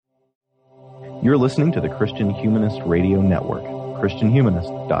You're listening to the Christian Humanist Radio Network,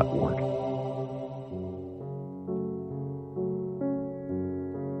 christianhumanist.org.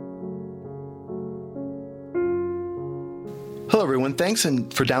 Hello, everyone. Thanks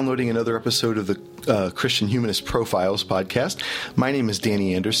for downloading another episode of the Christian Humanist Profiles podcast. My name is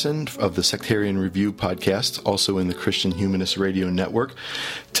Danny Anderson of the Sectarian Review podcast, also in the Christian Humanist Radio Network.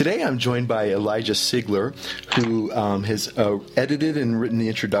 Today, I'm joined by Elijah Sigler, who has edited and written the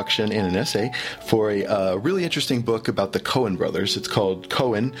introduction and an essay for a really interesting book about the Coen brothers. It's called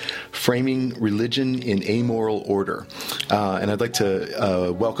Coen, Framing Religion in Amoral Order. And I'd like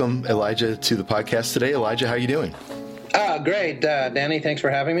to welcome Elijah to the podcast today. Elijah, how are you doing? Great. Danny, thanks for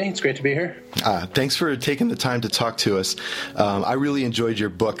having me. It's great to be here. Thanks for taking the time to talk to us. I really enjoyed your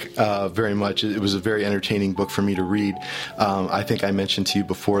book very much. It was a very entertaining book for me to read. I think I mentioned to you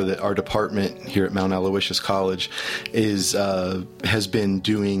before that our department here at Mount Aloysius College has been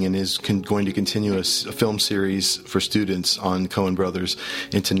doing and is going to continue a film series for students on Coen brothers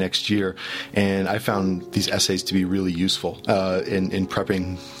into next year. And I found these essays to be really useful in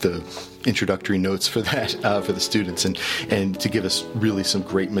prepping the introductory notes for that for the students and to give us really some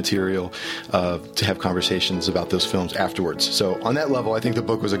great material to have conversations about those films afterwards. So on that level, I think the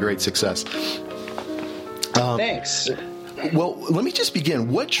book was a great success. Thanks. Well, let me just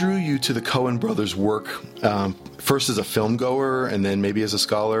begin. What drew you to the Coen brothers' work, first as a film goer and then maybe as a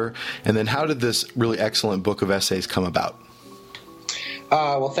scholar? And then how did this really excellent book of essays come about?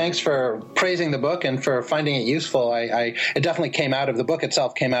 Well, thanks for praising the book and for finding it useful. It definitely came out of the book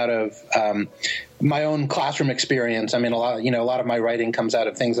itself. Came out of my own classroom experience. I mean, a lot of my writing comes out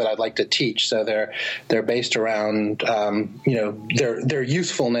of things that I'd like to teach. So they're based around their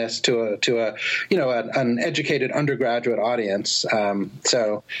usefulness to an educated undergraduate audience.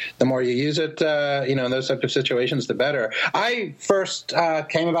 So the more you use it, in those types of situations, the better. I first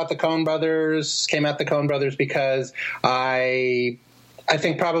came at the Coen brothers because I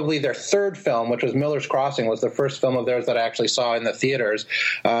think probably their third film, which was Miller's Crossing, was the first film of theirs that I actually saw in the theaters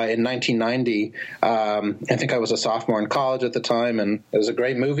in 1990. I think I was a sophomore in college at the time, and it was a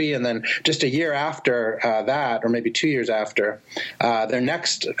great movie. And then just a year after that, or maybe 2 years after, their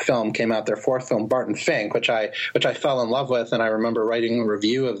next film came out, their fourth film, Barton Fink, which I fell in love with, and I remember writing a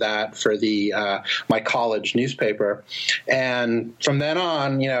review of that for my college newspaper. And from then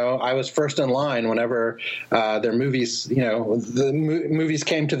on, I was first in line whenever their movies, movies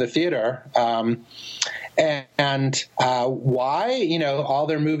came to the theater. Why? All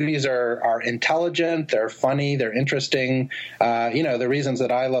their movies are intelligent, they're funny, they're interesting. The reasons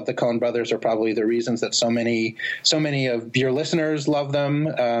that I love the Coen brothers are probably the reasons that so many of your listeners love them.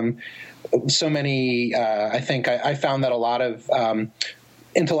 I think I found that a lot of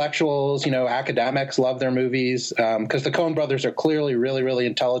intellectuals, academics love their movies because the Coen brothers are clearly really, really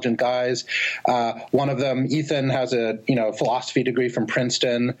intelligent guys. One of them, Ethan, has a philosophy degree from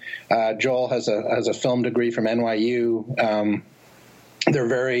Princeton. Joel has a film degree from NYU. They're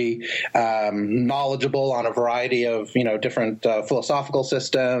very knowledgeable on a variety of different philosophical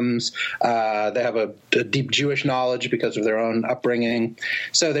systems. They have a deep Jewish knowledge because of their own upbringing.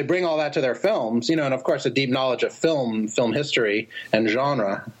 So they bring all that to their films, and of course a deep knowledge of film history and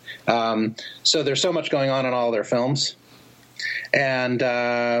genre. So there's so much going on in all their films. And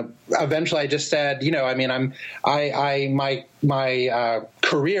eventually, I just said, my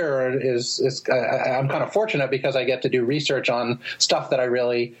career is I'm kind of fortunate because I get to do research on stuff that I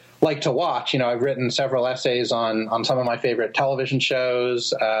really like to watch. I've written several essays on some of my favorite television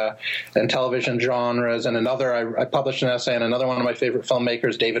shows and television genres, and I published an essay on another one of my favorite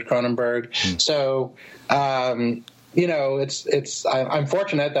filmmakers, David Cronenberg. So. I'm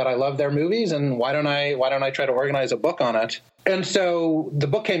fortunate that I love their movies, and why don't I try to organize a book on it? And so the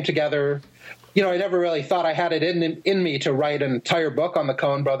book came together. I never really thought I had it in me to write an entire book on the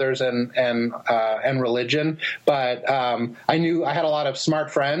Coen brothers and religion, but I knew I had a lot of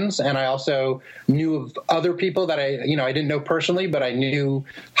smart friends, and I also knew of other people that I didn't know personally, but I knew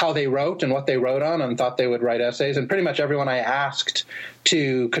how they wrote and what they wrote on, and thought they would write essays. And pretty much everyone I asked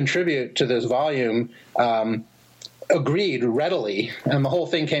to contribute to this volume agreed readily, and the whole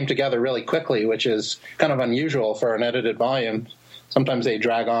thing came together really quickly, which is kind of unusual for an edited volume. Sometimes they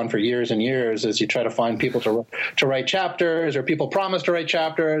drag on for years and years as you try to find people to write chapters, or people promise to write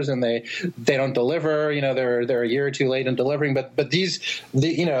chapters and they don't deliver. They're a year or two late in delivering. But the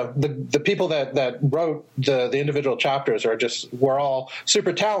people that wrote the individual chapters were all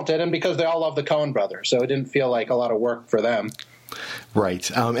super talented, and because they all love the Coen brothers, so it didn't feel like a lot of work for them. Right.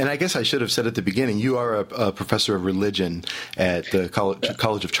 And I guess I should have said at the beginning, you are a professor of religion at the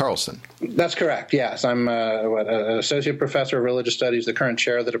College of Charleston. That's correct, yes. I'm an associate professor of religious studies, the current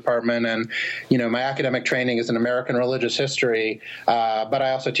chair of the department, and, my academic training is in American religious history, but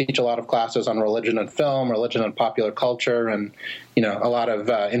I also teach a lot of classes on religion and film, religion and popular culture, and, a lot of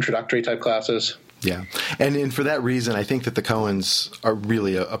introductory type classes. Yeah. And for that reason, I think that the Coens are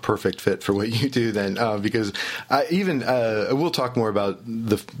really a perfect fit for what you do then, because we'll talk more about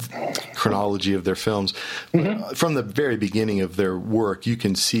the chronology of their films. Mm-hmm. From the very beginning of their work, you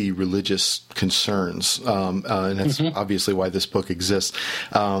can see religious concerns, and that's mm-hmm. obviously why this book exists.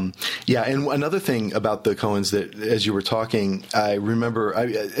 And another thing about the Coens that, as you were talking, I remember,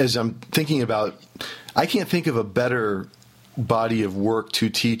 as I'm thinking about, I can't think of a better body of work to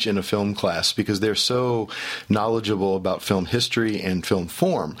teach in a film class because they're so knowledgeable about film history and film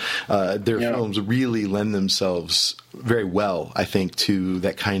form. Their films really lend themselves very well, I think, to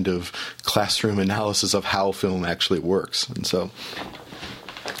that kind of classroom analysis of how film actually works. And so,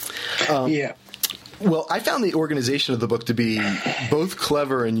 Well, I found the organization of the book to be both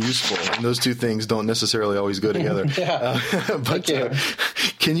clever and useful, and those two things don't necessarily always go together. But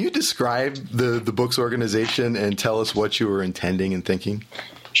can you describe the book's organization and tell us what you were intending and thinking?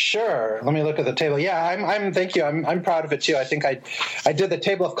 Sure. Let me look at the table. Yeah, thank you. I'm proud of it too. I think I did the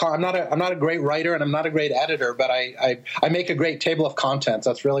table of I'm not a great writer and I'm not a great editor, but I make a great table of contents.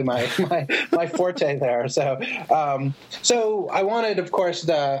 That's really my forte there. So I wanted, of course,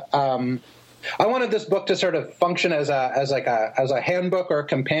 I wanted this book to sort of function as a handbook or a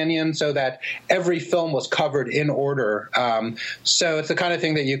companion, so that every film was covered in order. So it's the kind of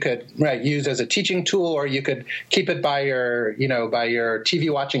thing that you could use as a teaching tool, or you could keep it by your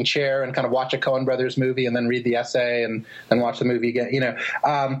TV watching chair and kind of watch a Coen Brothers movie and then read the essay and watch the movie again.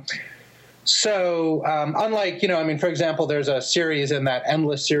 So, unlike, for example, there's a series in that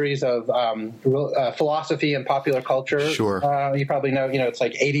endless series of philosophy and popular culture. Sure. You probably know, it's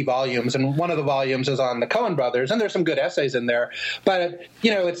like 80 volumes, and one of the volumes is on the Coen Brothers, and there's some good essays in there. But,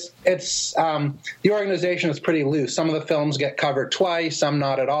 it's the organization is pretty loose. Some of the films get covered twice, some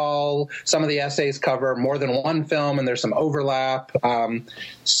not at all. Some of the essays cover more than one film, and there's some overlap.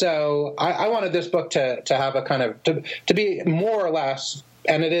 So I wanted this book to have a kind of, to be more or less,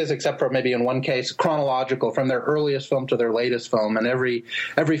 and it is, except for maybe in one case, chronological from their earliest film to their latest film. And every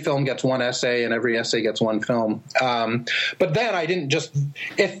film gets one essay, and every essay gets one film. But then I didn't just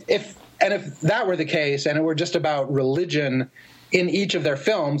if that were the case, and it were just about religion in each of their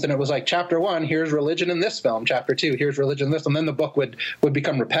films, and it was like chapter 1, here's religion in this film. Chapter 2, here's religion in this, and then the book would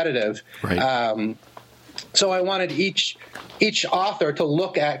become repetitive. Right. So I wanted each author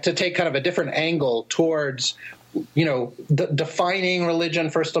to take kind of a different angle towards, defining religion,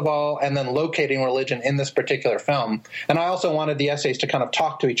 first of all, and then locating religion in this particular film. And I also wanted the essays to kind of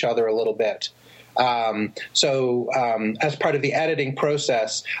talk to each other a little bit. As part of the editing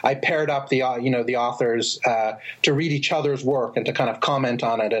process, I paired up the authors to read each other's work and to kind of comment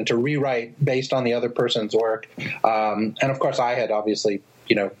on it and to rewrite based on the other person's work. And of course, I had obviously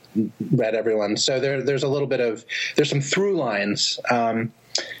read everyone. So there's a little bit of there's some through lines.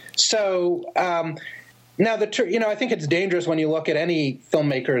 Now, I think it's dangerous when you look at any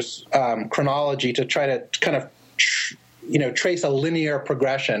filmmaker's chronology to try to kind of, trace a linear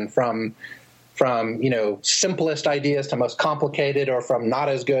progression from simplest ideas to most complicated, or from not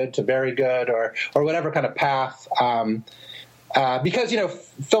as good to very good, or whatever kind of path. Because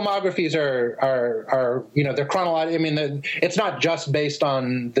filmographies are they're chronological. I mean, it's not just based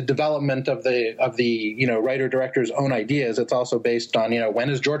on the development of the writer director's own ideas. It's also based on when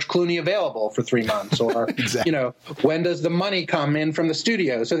is George Clooney available for 3 months, or exactly. When does the money come in from the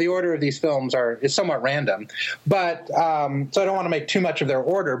studio. So the order of these films is somewhat random. But so I don't want to make too much of their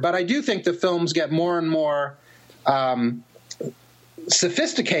order. But I do think the films get more and more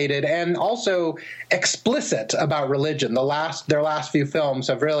sophisticated and also explicit about religion. Their last few films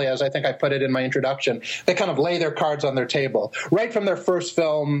have really, as I think I put it in my introduction, they kind of lay their cards on their table. Right from their first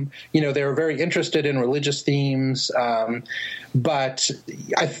film, they were very interested in religious themes, but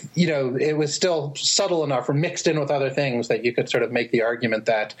it was still subtle enough or mixed in with other things that you could sort of make the argument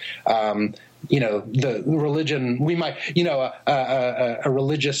that the religion, we might, a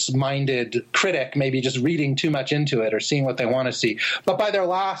religious-minded critic may be just reading too much into it or seeing what they want to see. But by their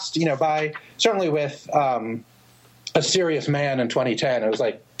last, certainly with A Serious Man in 2010, it was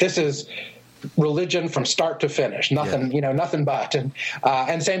like, this is religion from start to finish, nothing, nothing but. And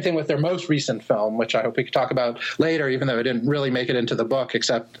same thing with their most recent film, which I hope we could talk about later, even though it didn't really make it into the book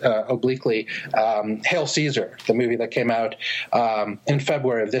except obliquely, Hail Caesar, the movie that came out in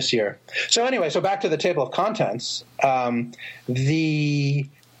February of this year. So anyway, so back to the table of contents. I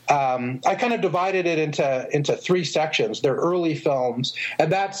kind of divided it into three sections. They're early films,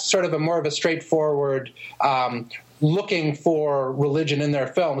 and that's sort of more of a straightforward looking for religion in their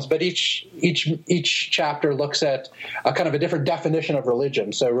films, but each chapter looks at a kind of a different definition of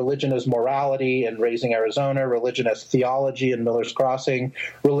religion. So religion as morality in Raising Arizona, religion as theology in Miller's Crossing,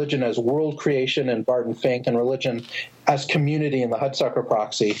 religion as world creation in Barton Fink, and religion as community in The Hudsucker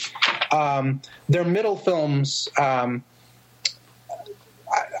Proxy. Their middle films, I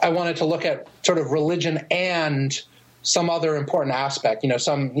wanted to look at sort of religion and some other important aspect,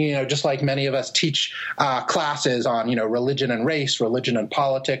 just like many of us teach classes on, religion and race, religion and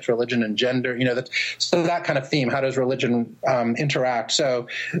politics, religion and gender, so that kind of theme. How does religion interact? So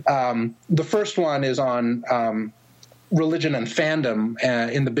the first one is on religion and fandom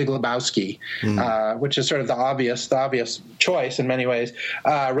in The Big Lebowski, which is sort of the obvious choice in many ways.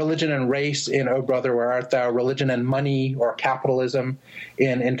 Religion and race in Oh Brother, Where Art Thou? Religion and money or capitalism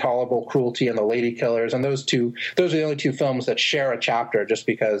in Intolerable Cruelty and The Lady Killers. And those are the only two films that share a chapter, just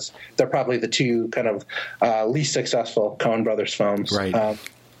because they're probably the two kind of least successful Coen Brothers films. Right.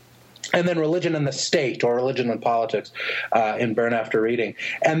 And then Religion and the State, or Religion and Politics, in Burn After Reading.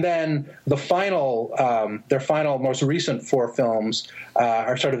 And then their final, most recent four films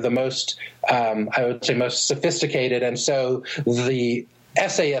are sort of the most, I would say, most sophisticated. And so the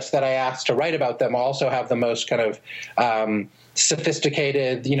essayists that I asked to write about them also have the most kind of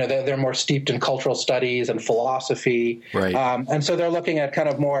sophisticated, they're more steeped in cultural studies and philosophy. Right. And so they're looking at kind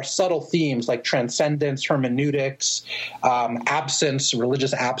of more subtle themes like transcendence, hermeneutics, absence,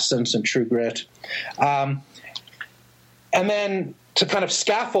 religious absence, and true grit. And then to kind of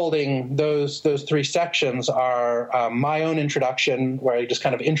scaffolding those three sections are my own introduction, where I just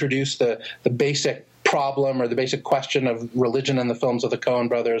kind of introduce the basic problem or the basic question of religion in the films of the Coen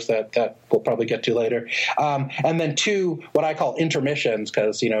brothers that we'll probably get to later. And then two, what I call intermissions,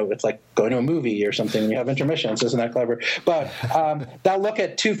 because, it's like going to a movie or something and you have intermissions. Isn't that clever? But that look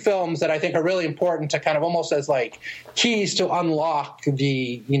at two films that I think are really important to kind of almost as like keys to unlock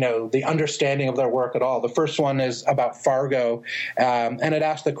the understanding of their work at all. The first one is about Fargo, and it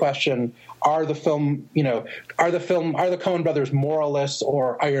asks the question, are the Coen brothers moralists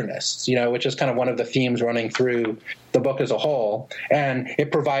or ironists, which is kind of one of the themes running through the book as a whole. And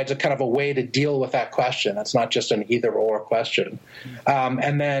it provides a kind of a way to deal with that question. It's not just an either or question.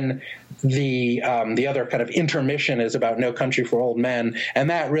 And then the other kind of intermission is about No Country for Old Men. And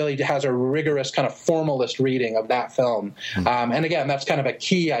that really has a rigorous kind of formalist reading of that film. And again, that's kind of a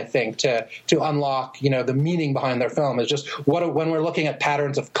key, I think, to unlock, the meaning behind their film is just when we're looking at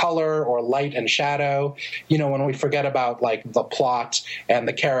patterns of color or light and shadow, when we forget about like the plot and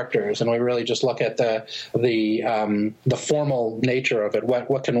the characters, and we really just look at the formal nature of it.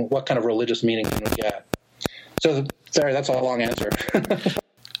 What kind of religious meaning can we get? So, sorry, that's a long answer.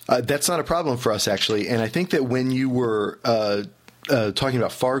 That's not a problem for us, actually. And I think that when you were talking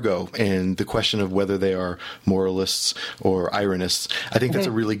about Fargo and the question of whether they are moralists or ironists, I think that's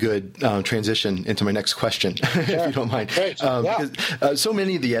a really good transition into my next question, if you don't mind. Because so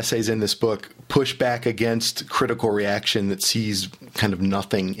many of the essays in this book push back against critical reaction that sees kind of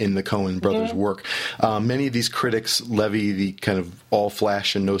nothing in the Coen brothers' work. Many of these critics levy the kind of all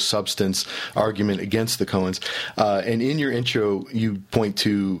flash and no substance argument against the Coens. And in your intro, you point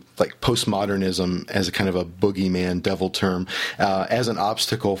to like postmodernism as a kind of a boogeyman devil term, as an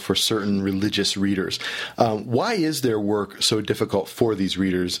obstacle for certain religious readers. Why is their work so difficult for these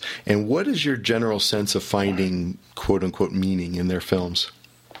readers? And what is your general sense of finding quote unquote meaning in their films?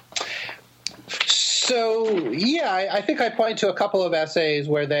 So, I think I point to a couple of essays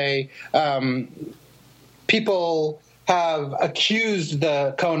where people have accused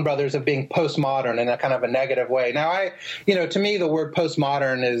the Coen brothers of being postmodern in a kind of a negative way. Now, to me, the word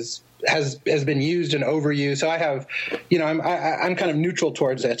postmodern has been used and overused. So I have, I'm kind of neutral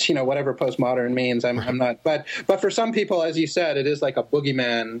towards it. Whatever postmodern means, I'm not. But for some people, as you said, it is like a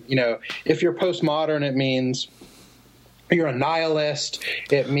boogeyman. If you're postmodern, it means you're a nihilist.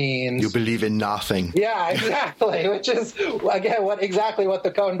 It means you believe in nothing. Yeah, exactly. Which is again what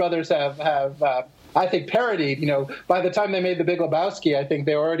the Coen brothers have I think parodied. By the time they made The Big Lebowski, I think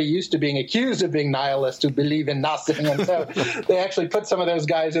they were already used to being accused of being nihilists who believe in nothing, and so they actually put some of those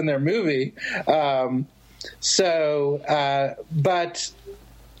guys in their movie. And I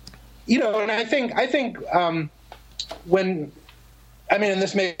think when I mean, and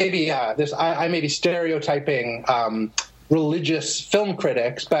this may be I may be stereotyping religious film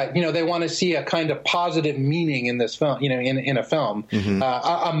critics, but they want to see a kind of positive meaning in this film, in a film,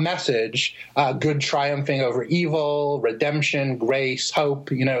 a message, good triumphing over evil, redemption, grace, hope,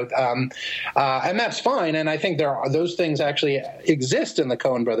 and that's fine. And I think those things actually exist in the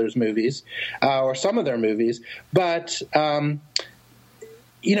Coen Brothers movies, or some of their movies, but. I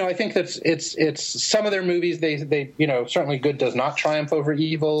think that it's some of their movies. They certainly good does not triumph over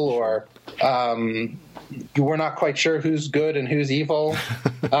evil, or we're not quite sure who's good and who's evil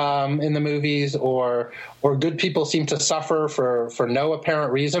in the movies, or good people seem to suffer for no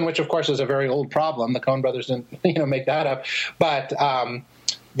apparent reason, which of course is a very old problem. The Coen Brothers didn't make that up, but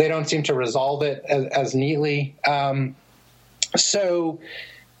they don't seem to resolve it as neatly. And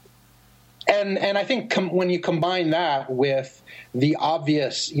I think when you combine that with the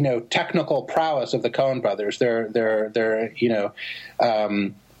obvious, technical prowess of the Coen Brothers, they're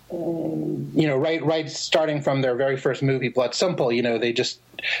right starting from their very first movie, Blood Simple,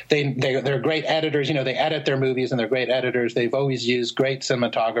 they're great editors. They edit their movies and they're great editors. They've always used great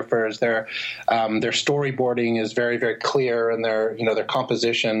cinematographers. Their storyboarding is very, very clear, and their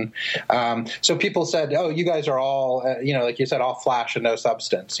composition. So people said, "Oh, you guys are all, like you said, all flash and no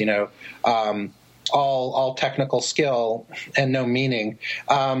substance. All technical skill and no meaning."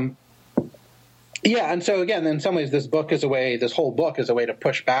 Yeah, and so again, in some ways, this whole book is a way to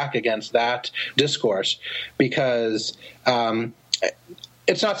push back against that discourse, because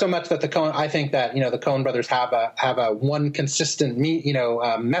it's not so much that I think that the Coen Brothers have a one consistent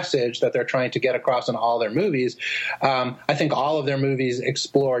message that they're trying to get across in all their movies. I think all of their movies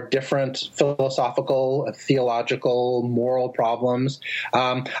explore different philosophical, theological, moral problems.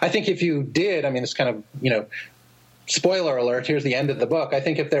 I think if you did, this kind of spoiler alert, here's the end of the book. I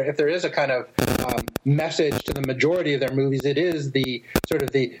think if there is a kind of message to the majority of their movies, it is the sort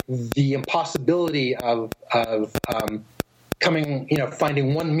of the impossibility of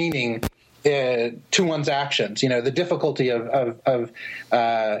finding one meaning to one's actions. The difficulty of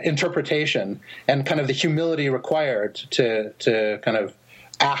interpretation, and kind of the humility required to kind of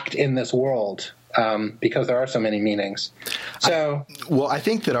act in this world, because there are so many meanings. So, I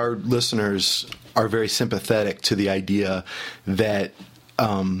think that our listeners are very sympathetic to the idea that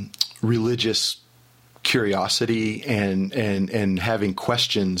religious curiosity and having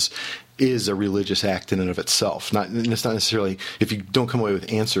questions is a religious act in and of itself. It's not necessarily, if you don't come away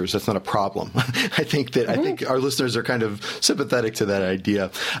with answers, that's not a problem. I think our listeners are kind of sympathetic to that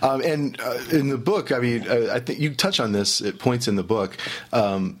idea. And in the book, I think you touch on this at points in the book.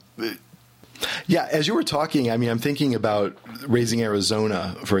 Yeah, as you were talking, I'm thinking about Raising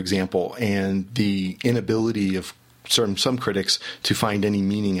Arizona, for example, and the inability of some critics to find any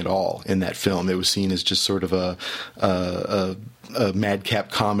meaning at all in that film. It was seen as just sort of a madcap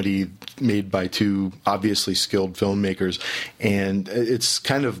comedy made by two obviously skilled filmmakers, and it's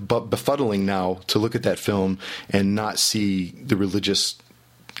kind of befuddling now to look at that film and not see the religious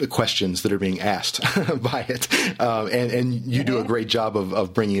questions that are being asked by it, and you do a great job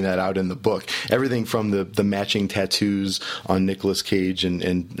of bringing that out in the book. Everything from the matching tattoos on Nicolas Cage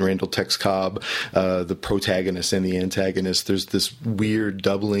and Randall Tex Cobb, the protagonist and the antagonist. There's this weird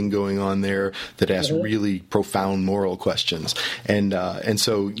doubling going on there that asks really profound moral questions, and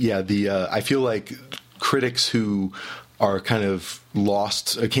so I feel like critics who are kind of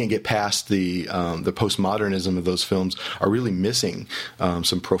lost, can't get past the postmodernism of those films, are really missing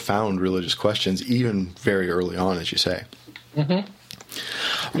some profound religious questions, even very early on, as you say.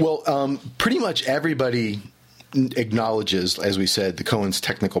 Mm-hmm. Well, pretty much everybody acknowledges, as we said, the Coens'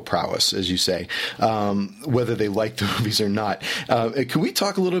 technical prowess, as you say, whether they like the movies or not. Can we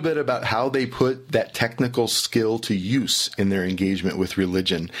talk a little bit about how they put that technical skill to use in their engagement with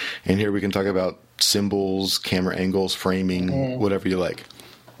religion? And here we can talk about symbols, camera angles, framing, whatever you like.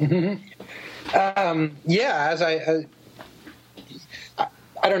 Mm-hmm. As I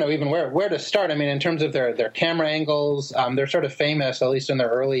don't know even where to start. In terms of their camera angles, they're sort of famous, at least in their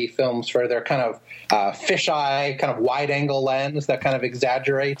early films, for their kind of fisheye, kind of wide-angle lens that kind of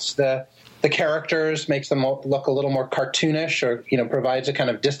exaggerates the characters, makes them look a little more cartoonish, or provides a kind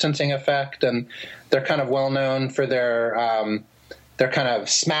of distancing effect. And they're kind of well known for their kind of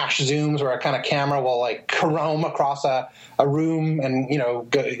smash zooms, where a kind of camera will like roam across a room and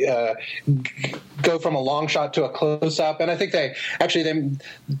go from a long shot to a close up. And I think that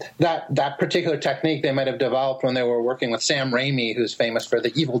particular technique they might have developed when they were working with Sam Raimi, who's famous for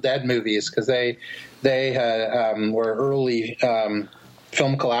the Evil Dead movies, because they were early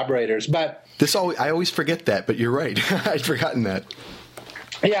film collaborators. But I always forget that, but you're right. I'd forgotten that.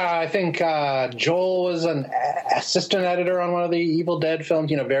 Yeah, I think Joel was an assistant editor on one of the Evil Dead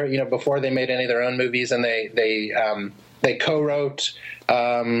films. Before they made any of their own movies, and they co-wrote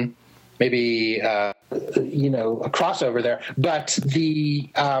maybe a crossover there. But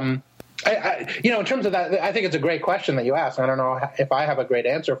in terms of that, I think it's a great question that you asked. I don't know if I have a great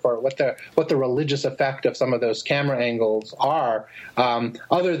answer for it, what the religious effect of some of those camera angles are,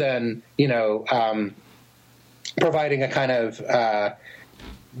 other than providing a kind of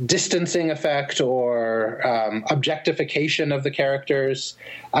distancing effect or objectification of the characters.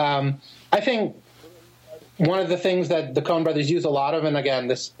 I think one of the things that the Coen brothers use a lot of, and again,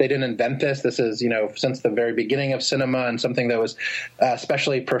 they didn't invent this. This is, since the very beginning of cinema, and something that was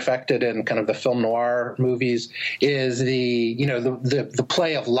especially perfected in kind of the film noir movies, is the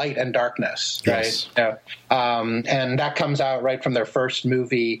play of light and darkness, right? Yes. And that comes out right from their first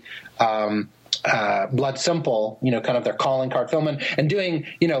movie, Blood Simple, kind of their calling card film, and doing,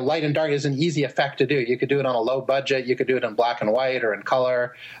 light and dark is an easy effect to do. You could do it on a low budget. You could do it in black and white or in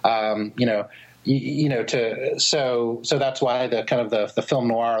color, so that's why the kind of the film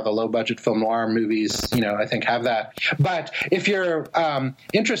noir, the low budget film noir movies, I think have that. But if you're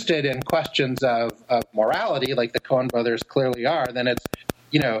interested in questions of morality, like the Coen brothers clearly are, then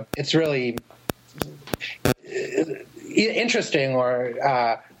it's really interesting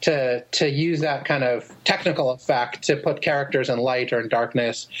to use that kind of technical effect to put characters in light or in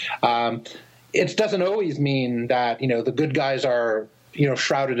darkness. It doesn't always mean that the good guys are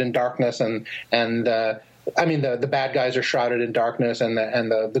shrouded in darkness, and the bad guys are shrouded in darkness, and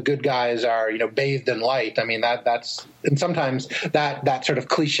the good guys are bathed in light. I mean that's and sometimes that sort of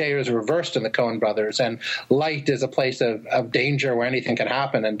cliche is reversed in the Coen brothers, and light is a place of danger where anything can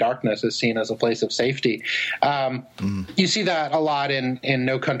happen, and darkness is seen as a place of safety. You see that a lot in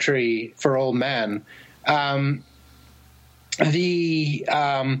No Country for Old Men. The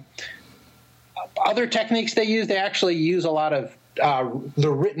other techniques they actually use a lot of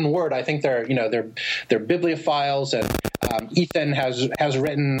the written word. I think they're bibliophiles, and Ethan has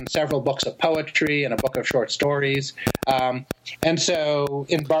written several books of poetry and a book of short stories. And so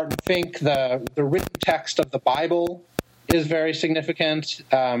in Barton Fink, the written text of the Bible is very significant.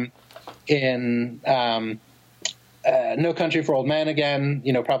 In No Country for Old Men, again,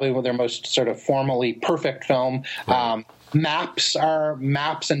 probably one of their most sort of formally perfect film. Maps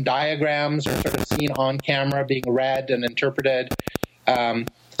and diagrams are sort of seen on camera being read and interpreted.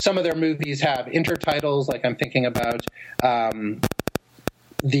 Some of their movies have intertitles, like I'm thinking about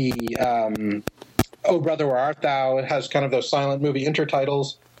the Oh Brother, Where Art Thou? It has kind of those silent movie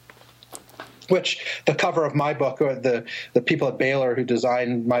intertitles, which the cover of my book, or the people at Baylor who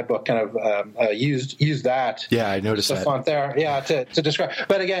designed my book kind of used that. Yeah, I noticed that. Font there, to describe.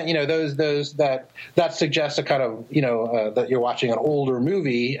 But again, those that suggests a kind of that you're watching an older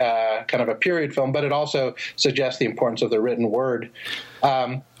movie, kind of a period film, but it also suggests the importance of the written word.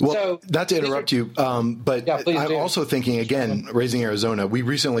 So not to interrupt you, but I'm also thinking, again, Raising Arizona, we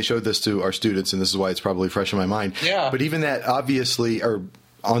recently showed this to our students, and this is why it's probably fresh in my mind. Yeah. But even that, obviously, or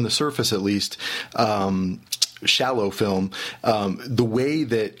on the surface at least, shallow film, the way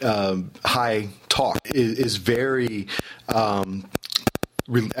that High talk is very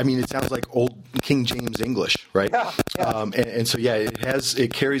it sounds like old King James English, right? Yeah. And so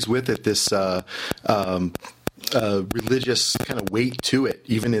it carries with it this religious kind of weight to it,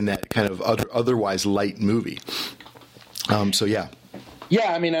 even in that kind of otherwise light movie.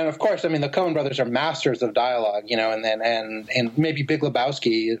 Yeah, and of course, the Coen brothers are masters of dialogue, and maybe Big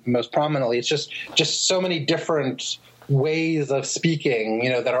Lebowski most prominently. It's just so many different ways of speaking,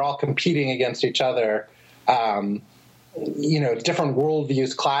 that are all competing against each other. Different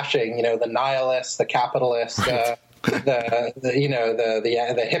worldviews clashing. The nihilists, the capitalists, right. the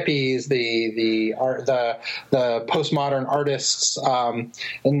hippies, the postmodern artists,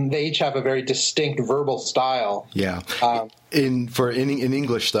 and they each have a very distinct verbal style. Yeah. In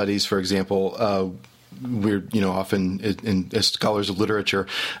English studies, for example, we're often as scholars of literature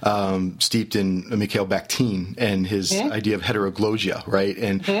steeped in Mikhail Bakhtin and his idea of heteroglosia, right?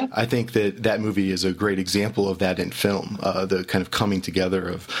 And I think that movie is a great example of that in film, the kind of coming together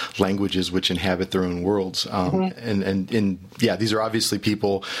of languages which inhabit their own worlds. And these are obviously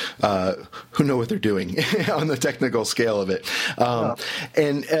people who know what they're doing on the technical scale of it.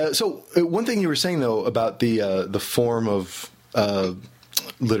 So one thing you were saying, though, about the form of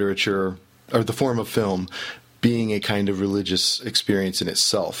literature, or the form of film, being a kind of religious experience in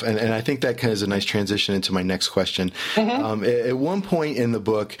itself. And I think that kind of is a nice transition into my next question. At one point in the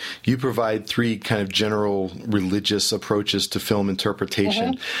book, you provide 3 kind of general religious approaches to film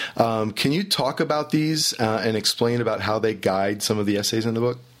interpretation. Can you talk about these and explain about how they guide some of the essays in the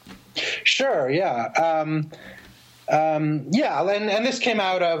book? Sure, yeah. And this came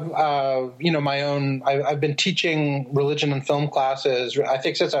out of, my own, I've been teaching religion and film classes, I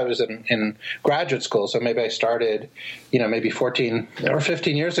think since I was in graduate school. So maybe I started, maybe 14 or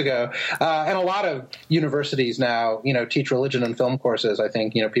 15 years ago. And a lot of universities now, teach religion and film courses. I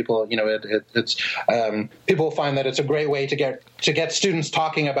think, people, people find that it's a great way to get students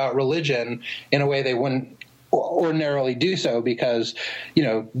talking about religion in a way they wouldn't ordinarily do so, because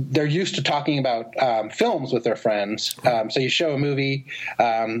they're used to talking about films with their friends. So you show a movie,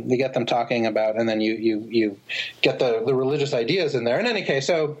 you get them talking about, and then you get the religious ideas in there. In any case,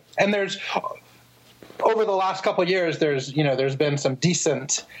 and there's over the last couple of years, there's been some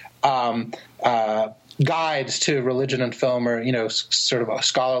decent guides to religion and film, or sort of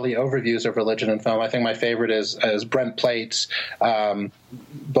scholarly overviews of religion and film. I think my favorite is Brent Plate's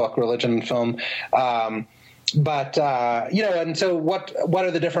book, Religion and Film. And so what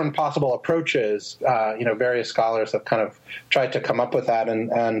are the different possible approaches? Various scholars have kind of tried to come up with that.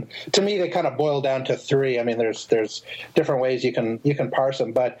 And to me, they kind of boil down to 3. I mean, there's different ways you can parse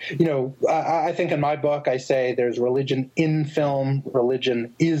them. But, I think in my book, I say there's religion in film,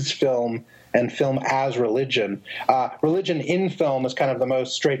 religion is film, and film as religion. Religion in film is kind of the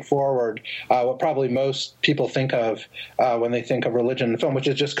most straightforward, what probably most people think of when they think of religion in film, which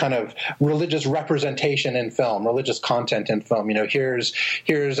is just kind of religious representation in film, religious content in film. Here's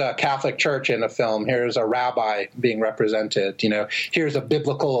a Catholic church in a film. Here's a rabbi being represented. Here's a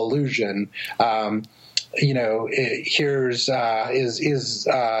biblical allusion. Here's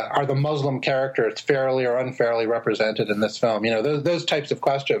are the Muslim characters fairly or unfairly represented in this film? Those types of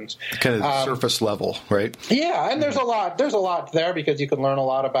questions. Kind of surface level, right? Yeah, and there's a lot there, because you can learn a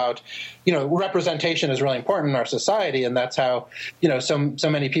lot about, representation is really important in our society, and that's how, so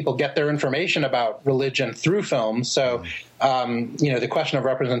many people get their information about religion through films. So, the question of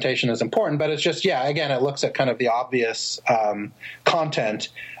representation is important, but it's just, again, it looks at kind of the obvious content.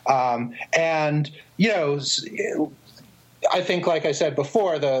 I think, like I said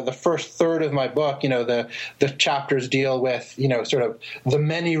before, the first third of my book, the chapters deal with, sort of the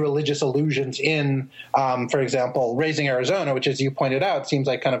many religious allusions in, for example, Raising Arizona, which, as you pointed out, seems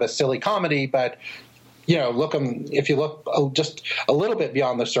like kind of a silly comedy, but if you look just a little bit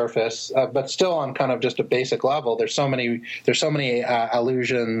beyond the surface, but still on kind of just a basic level, there's so many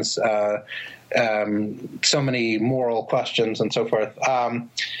allusions, so many moral questions, and so forth.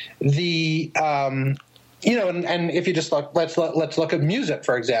 And if you just look, let's look at music,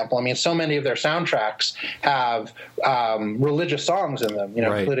 for example. I mean, so many of their soundtracks have religious songs in them,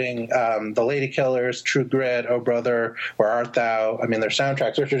 right, including The Lady Killers, True Grit, Oh Brother, Where Art Thou? I mean, their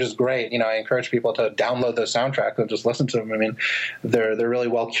soundtracks, which are just great. I encourage people to download those soundtracks and just listen to them. I mean, they're really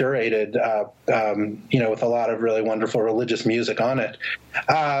well curated, with a lot of really wonderful religious music on it.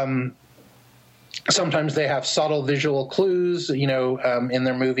 Sometimes they have subtle visual clues, in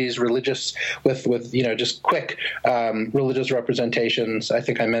their movies, religious with just quick religious representations. I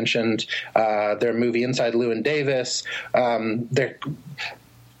think I mentioned their movie Inside Llewyn Davis. There's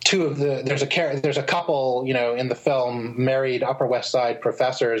a couple, in the film, married Upper West Side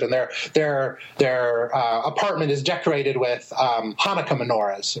professors, and their apartment is decorated with Hanukkah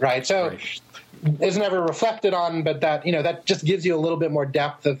menorahs, right? So. Right. Is never reflected on, but that that just gives you a little bit more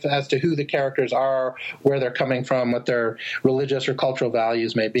depth as to who the characters are, where they're coming from, what their religious or cultural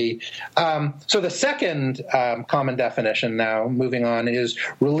values may be. So the second common definition, now moving on, is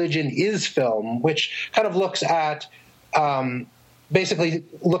religion is film, which kind of looks at basically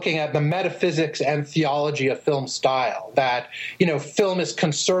looking at the metaphysics and theology of film style, that, film is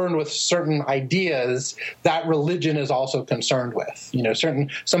concerned with certain ideas that religion is also concerned with.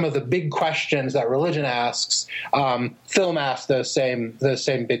 Some of the big questions that religion asks, film asks those same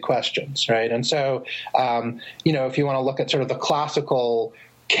big questions, right? And so, if you want to look at sort of the classical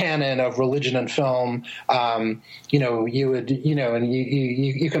canon of religion and film, you would, and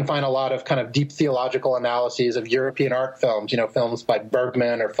you can find a lot of kind of deep theological analyses of European art films, films by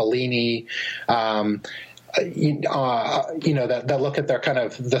Bergman or Fellini, that look at their kind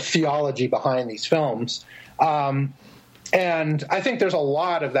of the theology behind these films. And I think there's a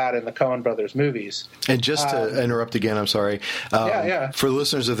lot of that in the Coen brothers movies. And just to interrupt again, I'm sorry. For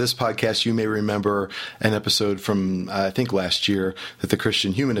listeners of this podcast, you may remember an episode from, I think, last year that the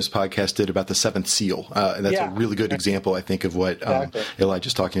Christian Humanist podcast did about the Seventh Seal. And that's a really good example, I think, of what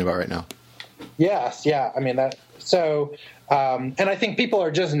Elijah's talking about right now. Yes, yeah. I mean that. So, and I think people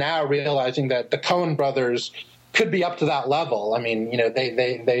are just now realizing that the Coen brothers could be up to that level. I mean,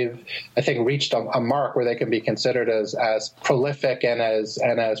 they've I think reached a mark where they can be considered as prolific and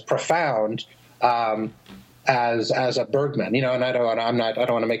as profound as a Bergman. And I don't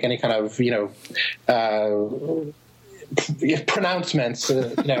want to make any kind of pronouncements,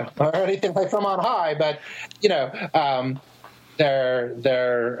 or anything like from on high, but they're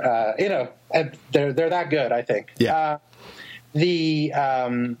that good, I think. Yeah.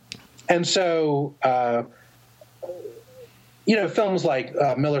 And so films like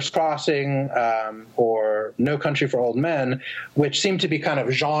Miller's Crossing or No Country for Old Men, which seem to be kind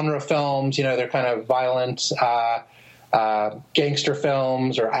of genre films, they're kind of violent gangster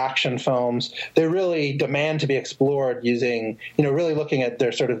films or action films. They really demand to be explored using, really looking at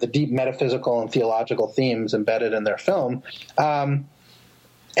their sort of the deep metaphysical and theological themes embedded in their film.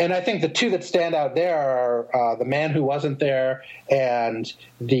 And I think the two that stand out there are The Man Who Wasn't There and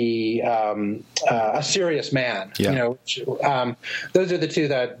the A Serious Man. Yeah. Those are the two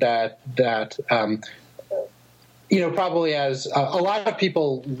that probably as a lot of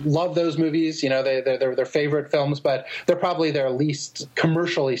people love those movies. They're their favorite films, but they're probably their least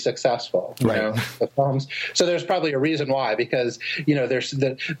commercially successful. Right. The films. So there's probably a reason why, because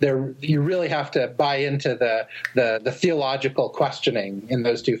you really have to buy into the theological questioning in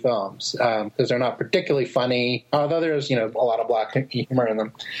those two films, because they're not particularly funny, although there's a lot of black humor in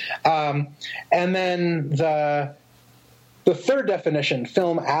them. And then the third definition,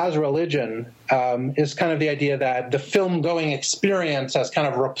 film as religion, is kind of the idea that the film-going experience has kind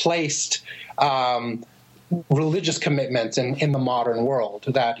of replaced religious commitments in the modern world,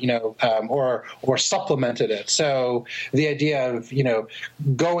 that or supplemented it. So the idea of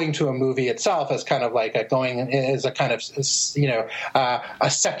going to a movie itself as kind of like a kind of a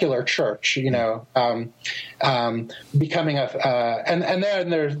secular church, becoming and then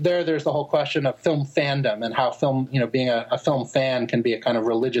there's the whole question of film fandom and how film, being a film fan can be a kind of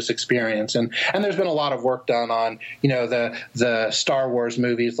religious experience, and there's been a lot of work done on the Star Wars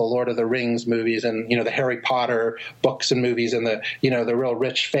movies, the Lord of the Rings movies, and the Harry Potter books and movies, and the real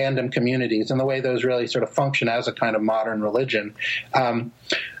rich fandom communities, and the way those really sort of function as a kind of modern religion.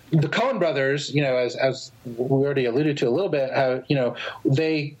 The Coen brothers, as we already alluded to a little bit,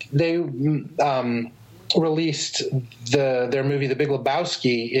 they released their movie The Big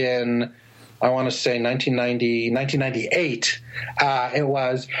Lebowski in, I want to say 1998. It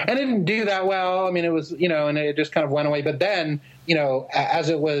was, and it didn't do that well. I mean, it was, and it just kind of went away. But then, as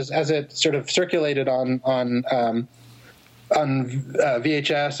it sort of circulated on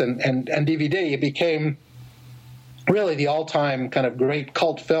VHS and DVD, it became really the all-time kind of great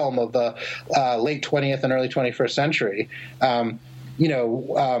cult film of the late 20th and early 21st century.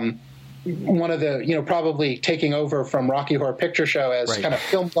 One of the, probably taking over from Rocky Horror Picture Show as right. kind of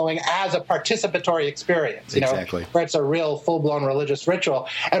film going as a participatory experience, exactly. where it's a real full-blown religious ritual.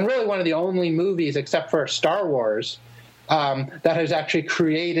 And really one of the only movies, except for Star Wars, that has actually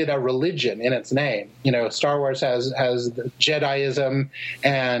created a religion in its name. Star Wars has Jediism,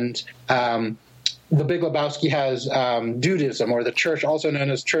 and The Big Lebowski has Dudism, or the church, also known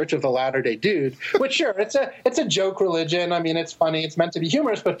as Church of the Latter-day Dude. Which, sure, it's a joke religion. I mean, it's funny, it's meant to be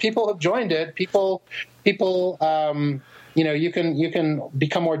humorous, but people have joined it. People, you can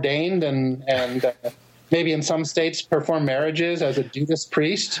become ordained and maybe in some states perform marriages as a Dudist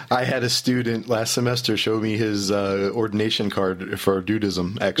priest. I had a student last semester show me his ordination card for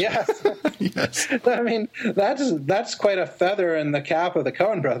Dudism, actually. Yes. Yes. I mean, that's quite a feather in the cap of the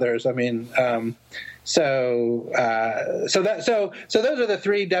Coen brothers. I mean, so those are the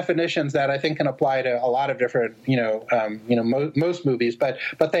three definitions that I think can apply to a lot of different, most movies, but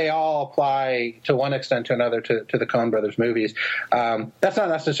they all apply to one extent to another to the Coen brothers movies. That's not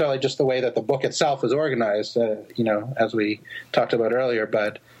necessarily just the way that the book itself is organized, as we talked about earlier,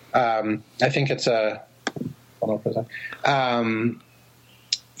 but I think it's a. Hold on for a second.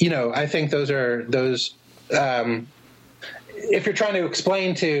 I think those. If you're trying to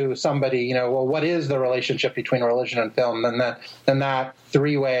explain to somebody, what is the relationship between religion and film, then that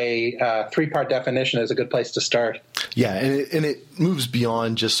three-part definition is a good place to start. Yeah, and it moves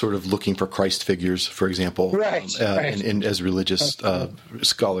beyond just sort of looking for Christ figures, for example, right. And as religious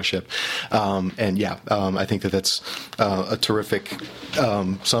scholarship. I think that's a terrific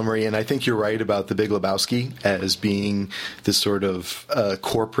summary. And I think you're right about The Big Lebowski as being this sort of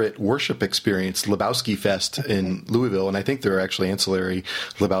corporate worship experience, Lebowski Fest in Louisville. And I think there are actually ancillary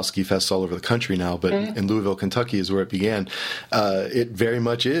Lebowski Fests all over the country now, but in Louisville, Kentucky is where it began. It very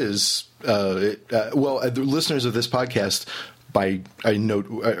much is. The listeners of this podcast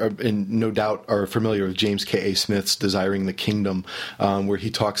and no doubt are familiar with James K.A. Smith's Desiring the Kingdom, where he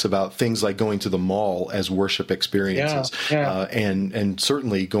talks about things like going to the mall as worship experiences, and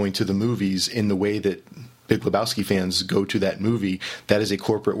certainly going to the movies in the way that Big Lebowski fans go to that movie. That is a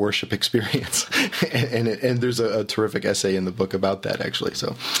corporate worship experience, and there's a terrific essay in the book about that, actually.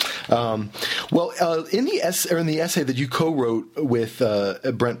 So, in the essay that you co-wrote with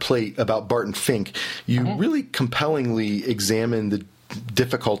Brent Plate about Barton Fink, you really compellingly examined the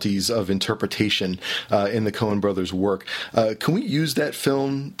difficulties of interpretation in the Coen brothers' work. Can we use that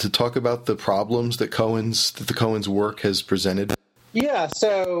film to talk about the problems that the Coens' work has presented? Yeah,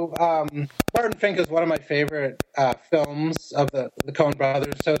 so Barton Fink is one of my favorite films of the Coen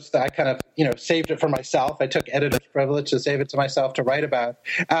brothers, so it's I kind of, saved it for myself. I took editor's privilege to save it to myself to write about.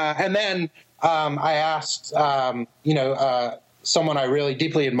 And then I asked, someone I really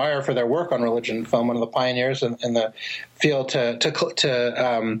deeply admire for their work on religion film, one of the pioneers in the field, to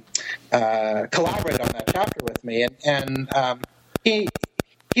collaborate on that chapter with me. And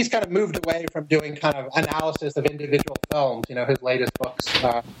he's kind of moved away from doing kind of analysis of individual films. His latest books,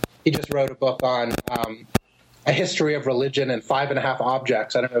 he just wrote a book on a history of religion and 5.5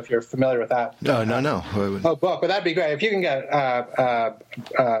 objects. I don't know if you're familiar with that. No. Oh, book. Well, that'd be great. If you can get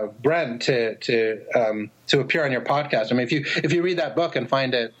Brent to appear on your podcast. I mean, if you read that book and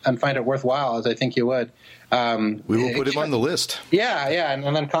find it worthwhile, as I think you would, we will put him on the list. Yeah,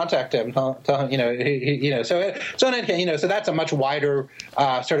 and then contact him. Tell him, So in any case, so that's a much wider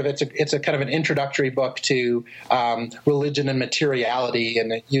sort of. It's a kind of an introductory book to religion and materiality,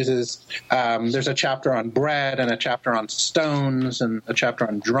 and it uses. There's a chapter on bread and a chapter on stones and a chapter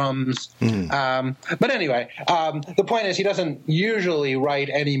on drums. But anyway, the point is, he doesn't usually write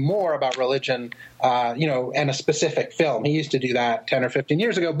any more about religion, and a specific film. He used to do that 10 or 15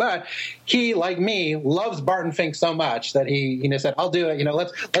 years ago, but he, like me, loves Barton Fink so much that he, said, "I'll do it.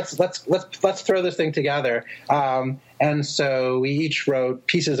 Let's throw this thing together." And so we each wrote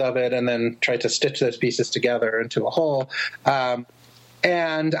pieces of it, and then tried to stitch those pieces together into a whole.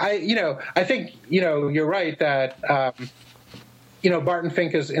 And I think you're right that Barton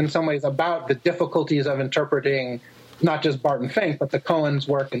Fink is in some ways about the difficulties of interpreting not just Barton Fink, but the Coens'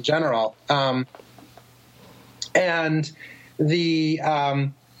 work in general. And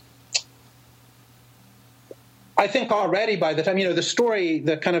I think already by the time, the story,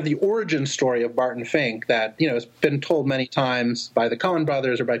 the kind of the origin story of Barton Fink that, has been told many times by the Coen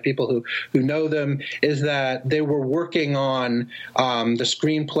brothers or by people who know them, is that they were working on the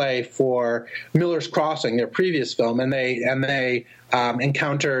screenplay for Miller's Crossing, their previous film, and they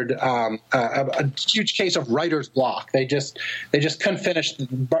encountered a huge case of writer's block. They just couldn't finish,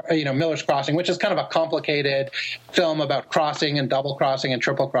 Miller's Crossing, which is kind of a complicated film about crossing and double crossing and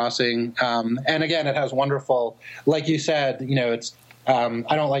triple crossing. And again, it has wonderful, like you said, it's. I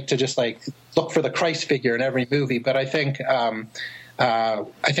don't like to just look for the Christ figure in every movie, but I think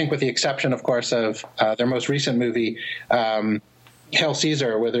with the exception, of course, of their most recent movie. Hail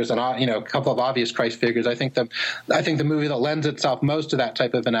Caesar, where there's a couple of obvious Christ figures. I think the movie that lends itself most to that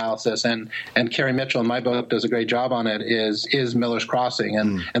type of analysis, and Carrie Mitchell in my book does a great job on it, is Miller's Crossing,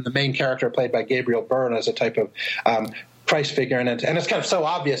 and the main character played by Gabriel Byrne as a type of Christ figure, and it's kind of so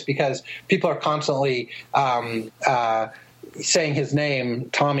obvious because people are constantly saying his name,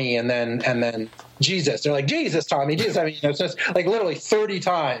 Tommy, and then Jesus. They're like, Jesus, Tommy, Jesus. I mean, it's just literally 30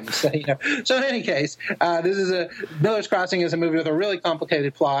 times. So in any case, this is Miller's Crossing is a movie with a really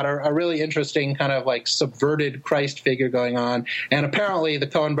complicated plot, or a really interesting kind of subverted Christ figure going on. And apparently the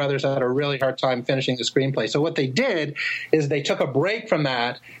Coen brothers had a really hard time finishing the screenplay. So what they did is they took a break from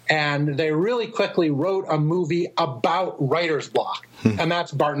that, and they really quickly wrote a movie about writer's block. And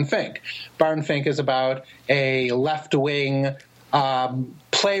that's Barton Fink. Barton Fink is about a left-wing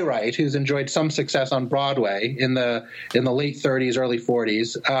playwright who's enjoyed some success on Broadway in the late 30s, early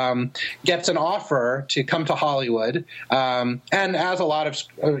 40s, gets an offer to come to Hollywood, and as a lot of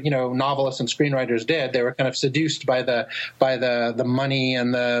novelists and screenwriters did, they were kind of seduced by the money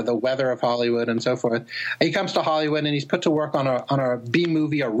and the weather of Hollywood and so forth. He comes to Hollywood and he's put to work on a B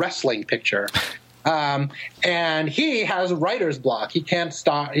movie, a wrestling picture. And he has writer's block. He can't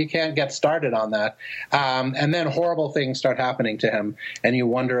get started on that. And then horrible things start happening to him. And you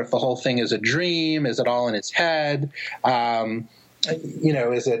wonder if the whole thing is a dream. Is it all in his head? Is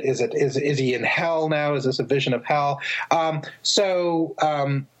he in hell now? Is this a vision of hell? And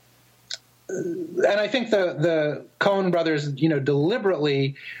I think the Coen brothers,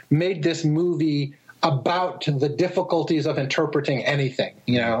 deliberately made this movie about the difficulties of interpreting anything,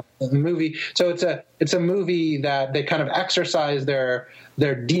 the movie. So it's a movie that they kind of exercise their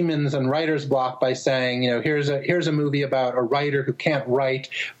their demons and writer's block by saying, here's a movie about a writer who can't write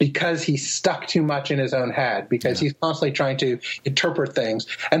because he's stuck too much in his own head, because he's constantly trying to interpret things.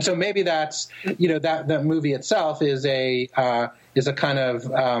 And so maybe that's, that movie itself is a kind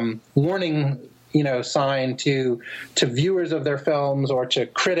of warning sign to viewers of their films or to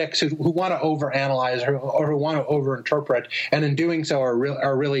critics who want to overanalyze or who want to overinterpret, and in doing so are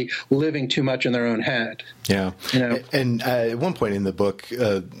really living too much in their own head. Yeah. And at one point in the book,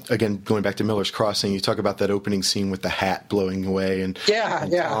 again, going back to Miller's Crossing, you talk about that opening scene with the hat blowing away, and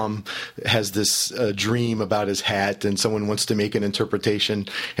Tom has this dream about his hat, and someone wants to make an interpretation,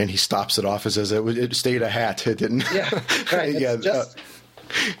 and he stops it off and says, it stayed a hat. It didn't. Yeah, right.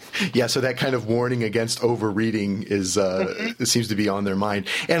 So that kind of warning against overreading is it seems to be on their mind.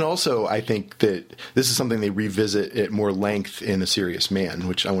 And also, I think that this is something they revisit at more length in A Serious Man,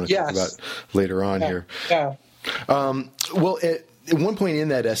 which I want to talk about later on here. Yeah. Well, at one point in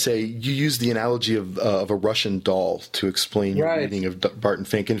that essay, you use the analogy of a Russian doll to explain your reading of Barton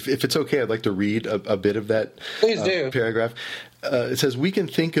Fink. And if it's okay, I'd like to read a bit of that paragraph. It says, "We can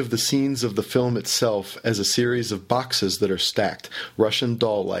think of the scenes of the film itself as a series of boxes that are stacked, Russian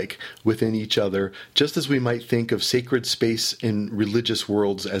doll-like, within each other, just as we might think of sacred space in religious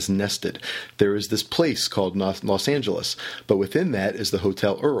worlds as nested. There is this place called Los Angeles, but within that is the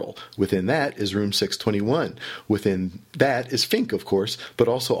Hotel Earl. Within that is Room 621. Within that is Fink, of course, but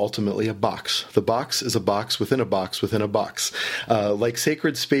also ultimately a box. The box is a box within a box within a box. Like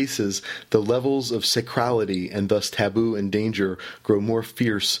sacred spaces, the levels of sacrality and thus taboo and danger grow more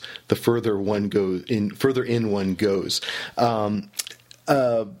fierce the further in one goes."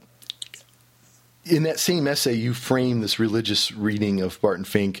 In that same essay, you frame this religious reading of Barton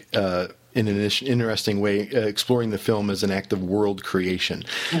Fink in an interesting way, exploring the film as an act of world creation.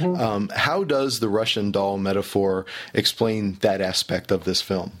 Mm-hmm. How does the Russian doll metaphor explain that aspect of this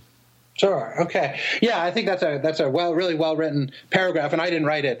film? Sure. Okay. Yeah, I think that's a really well written paragraph, and I didn't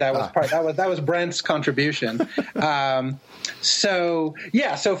write it. That was Brent's contribution. So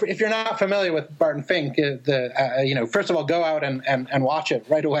if you're not familiar with Barton Fink, first of all, go out and watch it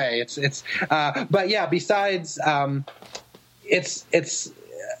right away. But yeah, besides, it's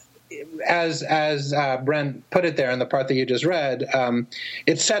as Brent put it there in the part that you just read.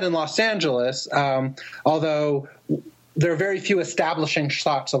 It's set in Los Angeles, although there are very few establishing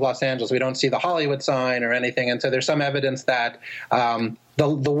shots of Los Angeles. We don't see the Hollywood sign or anything, and so there's some evidence that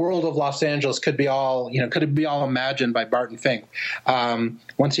the world of Los Angeles could be all imagined by Barton Fink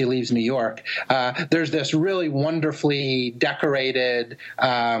once he leaves New York. There's this really wonderfully decorated,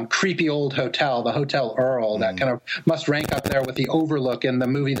 creepy old hotel, the Hotel Earl, that kind of must rank up there with the Overlook in the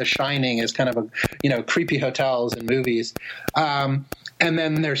movie The Shining as kind of creepy hotels in movies. And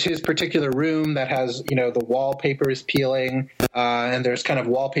then there's his particular room that has, the wallpaper is peeling, and there's kind of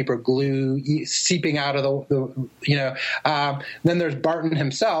wallpaper glue seeping out of then there's Barton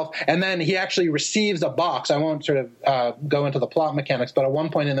himself, and then he actually receives a box. I won't sort of go into the plot mechanics, but at one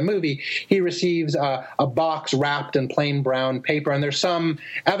point in the movie, he receives a box wrapped in plain brown paper, and there's some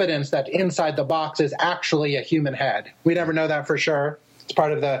evidence that inside the box is actually a human head. We never know that for sure. It's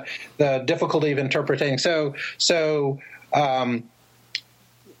part of the difficulty of interpreting. So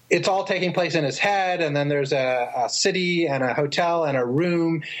it's all taking place in his head, and then there's a city and a hotel and a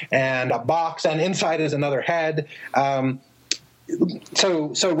room and a box, and inside is another head.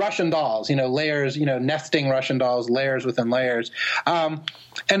 So Russian dolls, layers, nesting Russian dolls, layers within layers. And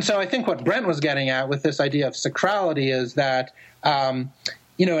so I think what Brent was getting at with this idea of sacrality is that, in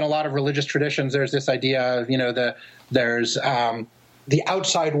a lot of religious traditions, there's this idea of, there's the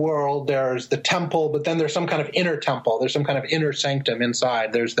outside world, there's the temple, but then there's some kind of inner temple. There's some kind of inner sanctum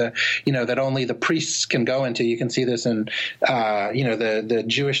inside. There's the, that only the priests can go into. You can see this in, the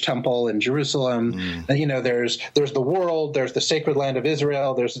Jewish temple in Jerusalem. There's the world, there's the sacred land of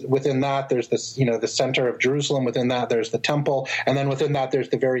Israel. Within that, there's this, the center of Jerusalem. Within that, there's the temple. And then within that, there's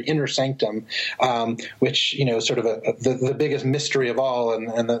the very inner sanctum, which, sort of the biggest mystery of all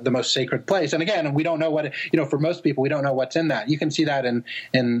and the most sacred place. And again, we don't know what, for most people, we don't know what's in that. You can see that in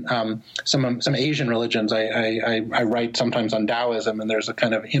some Asian religions. I write sometimes on Taoism, and there's a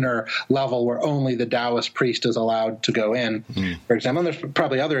kind of inner level where only the Taoist priest is allowed to go in, for example. And there's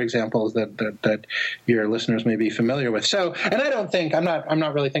probably other examples that your listeners may be familiar with. So, and I don't think I'm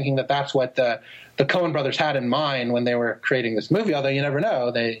not really thinking that that's what the Coen brothers had in mind when they were creating this movie. Although you never know,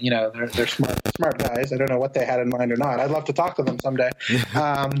 they're smart guys. I don't know what they had in mind or not. I'd love to talk to them someday.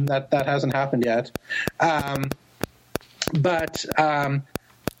 That hasn't happened yet. But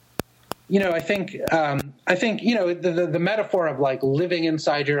I think the metaphor of like living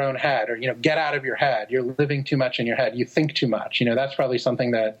inside your own head, or get out of your head. You're living too much in your head. You think too much. That's probably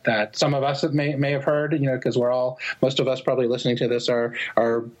something that some of us may have heard. Because most of us probably listening to this are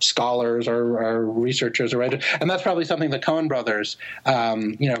scholars or are researchers or writers, and that's probably something the Coen brothers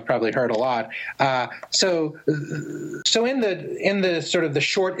probably heard a lot. So in the sort of the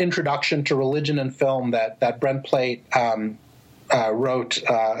short introduction to religion and film that Brent Plate wrote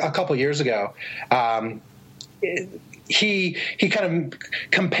a couple years ago, he kind of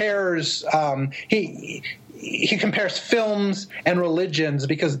compares he compares films and religions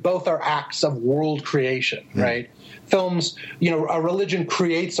because both are acts of world creation, right? Films, a religion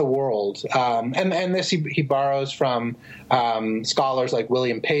creates a world, and this he borrows from scholars like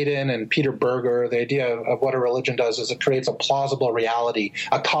William Payton and Peter Berger. The idea of what a religion does is it creates a plausible reality,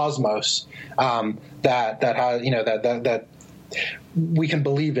 a cosmos that we can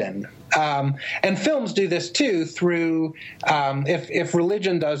believe in. And films do this too through if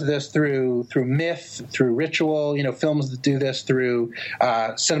religion does this through myth, through ritual, films do this through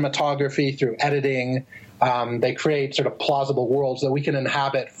cinematography, through editing. They create sort of plausible worlds that we can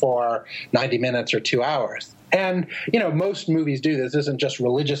inhabit for 90 minutes or 2 hours. And, most movies do this. This isn't just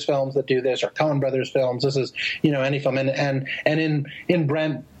religious films that do this or Coen Brothers films. This is, any film. And in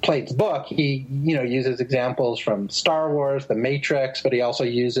Brent Plate's book, he, uses examples from Star Wars, The Matrix, but he also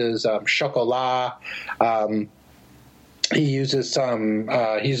uses Chocolat. He uses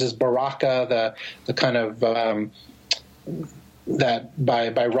Baraka, the kind of that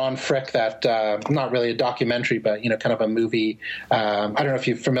by Ron Frick, that not really a documentary, but kind of a movie. I don't know if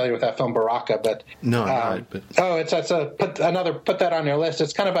you're familiar with that film Baraka, but no, I'm not. But put that on your list.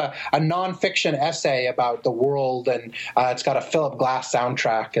 It's kind of a nonfiction essay about the world, and it's got a Philip Glass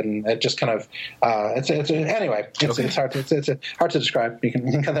soundtrack, and it just kind of it's hard to describe. You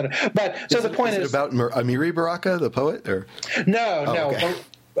can cut that. But so the point is about Amiri Baraka, the poet, or no. Okay.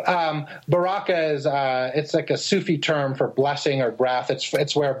 Baraka is it's like a Sufi term for blessing or breath.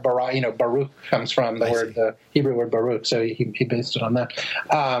 It's where Baruch comes from, the Hebrew word Baruch. So he based it on that.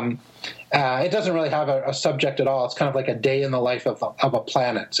 It doesn't really have a subject at all. It's kind of like a day in the life of a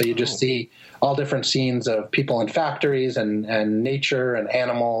planet. So you just see all different scenes of people in factories and nature and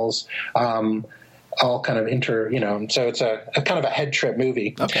animals. All kind of so it's a kind of a head trip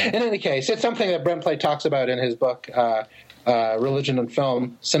movie. Okay. In any case, it's something that Brent Plate talks about in his book, Religion and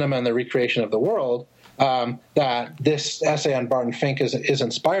Film, Cinema and the Recreation of the World, that this essay on Barton Fink is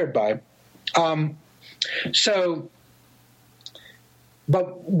inspired by.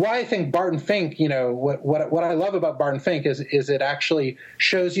 But why I think Barton Fink, what I love about Barton Fink is it actually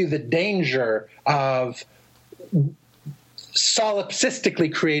shows you the danger of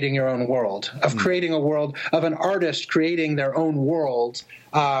solipsistically creating your own world, of creating a world, of an artist creating their own world,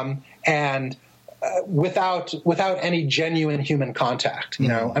 and without any genuine human contact.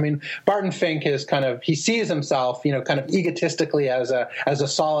 I mean, Barton Fink is he sees himself, kind of egotistically as a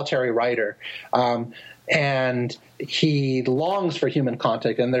solitary writer. And he longs for human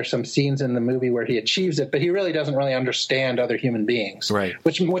contact, and there's some scenes in the movie where he achieves it, but he really doesn't really understand other human beings, right?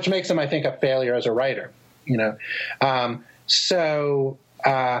 Which makes him, I think, a failure as a writer.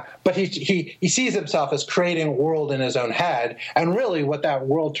 But he sees himself as creating a world in his own head, and really what that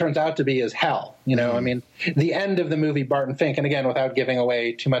world turns out to be is hell. I mean, the end of the movie Barton Fink, and again, without giving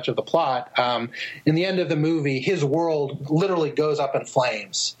away too much of the plot, in the end of the movie, his world literally goes up in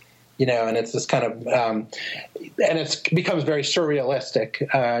flames. And it's this kind of, and it becomes very surrealistic.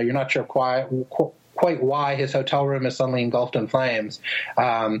 You're not sure quite why his hotel room is suddenly engulfed in flames.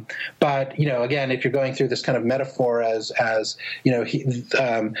 But, again, if you're going through this kind of metaphor as he's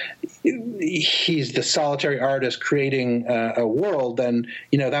the solitary artist creating a world, then,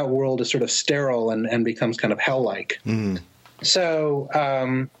 that world is sort of sterile and becomes kind of hell-like. So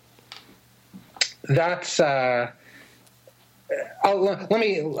that's... let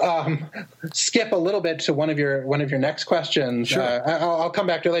me skip a little bit to one of your next questions. Sure. I'll come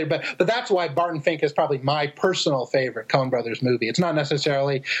back to it later, but that's why Barton Fink is probably my personal favorite Coen Brothers movie. It's not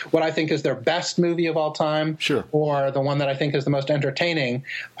necessarily what I think is their best movie of all time, sure, or the one that I think is the most entertaining.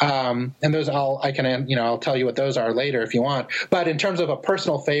 And those I'll tell you what those are later if you want. But in terms of a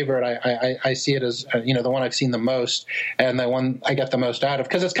personal favorite, I see it as the one I've seen the most and the one I get the most out of,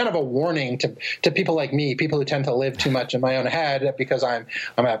 because it's kind of a warning to people like me, people who tend to live too much in my own head because I'm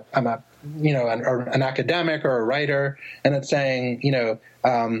an academic or a writer, and it's saying,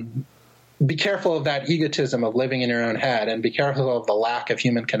 be careful of that egotism of living in your own head, and be careful of the lack of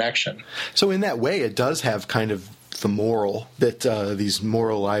human connection. So in that way, it does have kind of the moral that these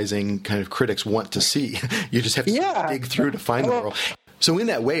moralizing kind of critics want to see. You just have to dig through to find the moral. So in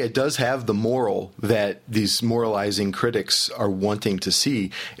that way, it does have the moral that these moralizing critics are wanting to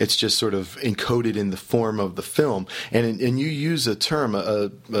see. It's just sort of encoded in the form of the film. And you use a term, a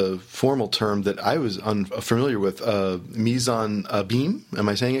formal term that I was unfamiliar with, mise en abîme. Am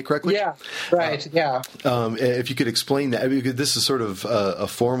I saying it correctly? Yeah, right, yeah. If you could explain that, because this is sort of a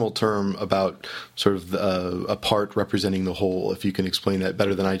formal term about sort of a part representing the whole. If you can explain that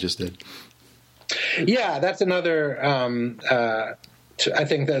better than I just did. Yeah, that's another. I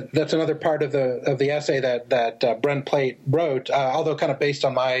think that's another part of the essay that Brent Plate wrote, although kind of based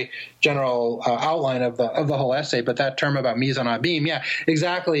on my general outline of the whole essay. But that term about mise en abîme, yeah,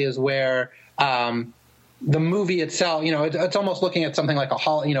 exactly, is where the movie itself, it's almost looking at something like a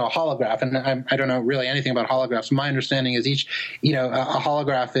holograph. And I don't know really anything about holographs. My understanding is a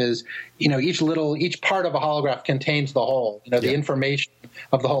holograph is, each part of a holograph contains the whole. The information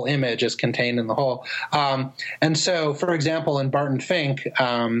of the whole image is contained in the whole. And so, for example, in Barton Fink,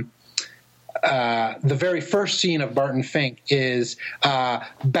 the very first scene of Barton Fink is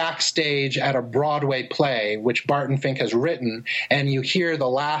backstage at a Broadway play, which Barton Fink has written, and you hear the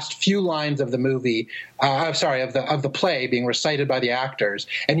last few lines of the movie, of the play being recited by the actors,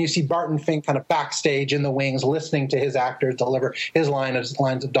 and you see Barton Fink kind of backstage in the wings, listening to his actors deliver his lines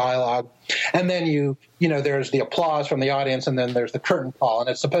of dialogue, and then there's the applause from the audience, and then there's the curtain call, and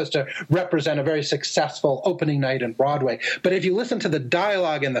it's supposed to represent a very successful opening night in Broadway. But if you listen to the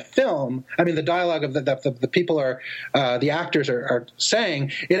dialogue in the film, the dialogue of the people the actors are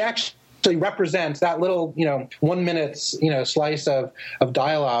saying, it actually represents that little 1 minute slice of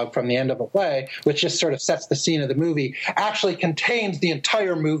dialogue from the end of a play, which just sort of sets the scene of the movie, actually contains the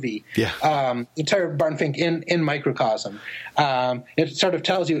entire movie, the entire Barton Fink in microcosm. It sort of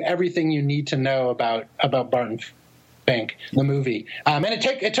tells you everything you need to know about Barton Fink, the movie, and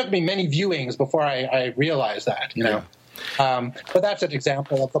it took me many viewings before I realized that. But that's an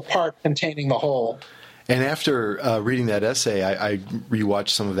example of the part containing the whole. And after reading that essay, I rewatched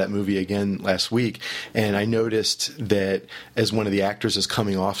some of that movie again last week, and I noticed that as one of the actors is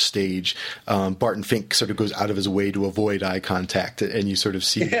coming off stage, Barton Fink sort of goes out of his way to avoid eye contact, and you sort of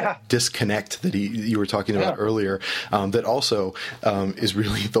see that disconnect that you were talking about earlier. That also is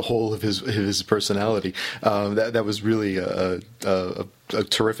really the whole of his personality. That was really a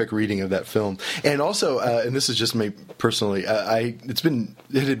terrific reading of that film. And also, and this is just me personally,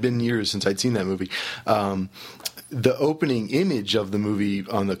 it had been years since I'd seen that movie. The opening image of the movie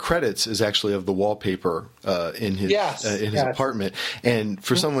on the credits is actually of the wallpaper in his apartment. And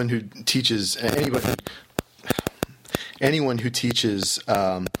for someone who teaches anyone who teaches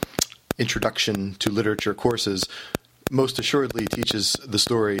introduction to literature courses, most assuredly teaches the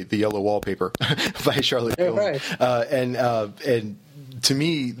story "The Yellow Wallpaper" by Charlotte Gilman. And to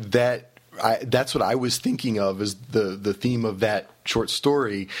me, that's what I was thinking of as the theme of that short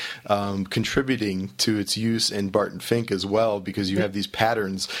story, contributing to its use in Barton Fink as well, because you have these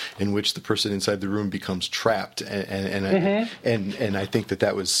patterns in which the person inside the room becomes trapped, and I think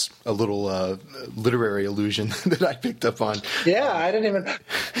that was a little literary illusion that I picked up on. Yeah, I didn't even.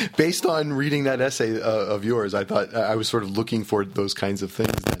 Based on reading that essay of yours, I thought I was sort of looking for those kinds of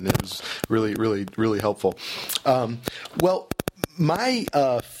things, and it was really, really, really helpful. Well. My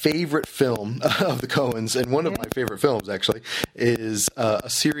favorite film of the Coens, and one of my favorite films actually, is A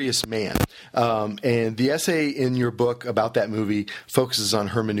Serious Man. And the essay in your book about that movie focuses on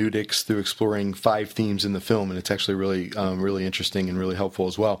hermeneutics through exploring 5 themes in the film, and it's actually really, really interesting and really helpful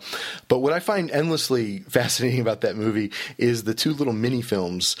as well. But what I find endlessly fascinating about that movie is the 2 little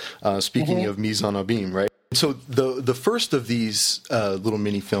mini-films, speaking of mise en abîme, right? So the first of these little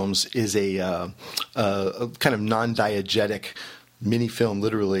mini-films is a kind of non-diegetic mini-film,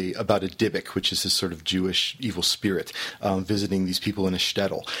 literally, about a Dybbuk, which is this sort of Jewish evil spirit visiting these people in a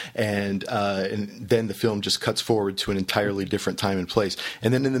shtetl. And then the film just cuts forward to an entirely different time and place.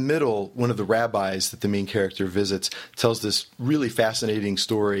 And then in the middle, one of the rabbis that the main character visits tells this really fascinating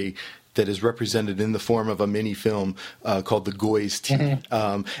story that is represented in the form of a mini-film called The Goy's Tea.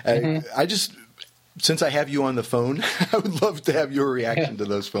 I just... Since I have you on the phone, I would love to have your reaction to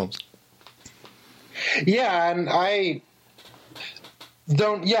those films. Yeah, and I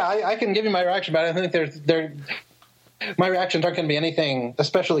can give you my reaction, but I think my reactions aren't going to be anything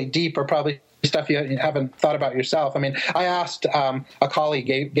especially deep or probably stuff you haven't thought about yourself. I mean, I asked a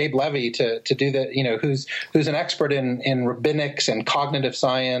colleague, Gabe Levy, to do the, who's an expert in rabbinics and cognitive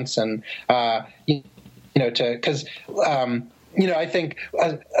science, and because I think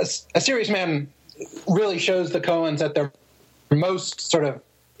a Serious Man really shows the Coens at their most sort of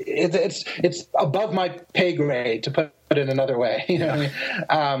it's above my pay grade to put in another way. You know what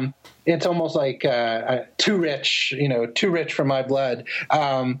I mean? It's almost like too rich, too rich for my blood.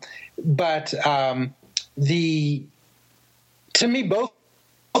 To me, both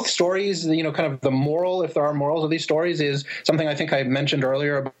stories, kind of the moral, if there are morals of these stories, is something I think I mentioned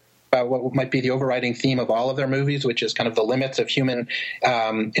earlier about what might be the overriding theme of all of their movies, which is kind of the limits of human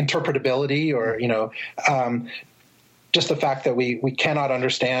interpretability, or just the fact that we cannot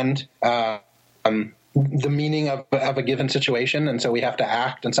understand the meaning of a given situation, and so we have to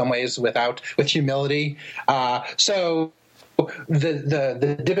act in some ways with humility. So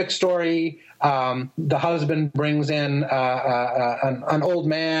the Dybbuk story, the husband brings in an old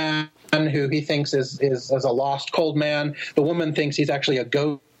man who he thinks is a lost cold man. The woman thinks he's actually a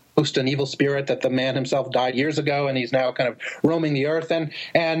ghost, an evil spirit, that the man himself died years ago, and he's now kind of roaming the earth.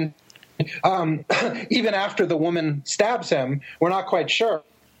 And even after the woman stabs him, we're not quite sure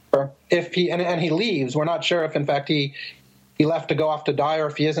if he and he leaves. We're not sure if in fact he left to go off to die, or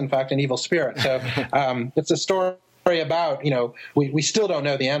if he is in fact an evil spirit. So it's a story about, we still don't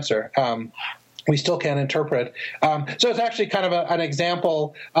know the answer. We still can't interpret. So it's actually kind of an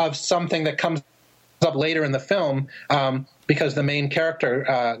example of something that comes up later in the film, because the main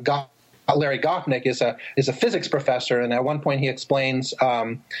character, Larry Gopnik, is a physics professor, and at one point he explains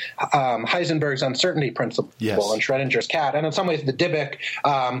Heisenberg's uncertainty principle and Schrödinger's cat. And in some ways, the Dybbuk,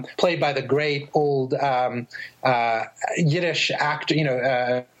 played by the great old Yiddish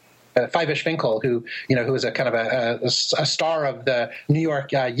actor, Feibisch Finkel, who is a kind of a star of the New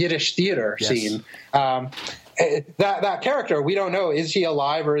York Yiddish theater scene. That character, we don't know, is he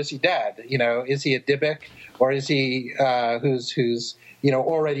alive or is he dead? Is he a Dybbuk, or is he who's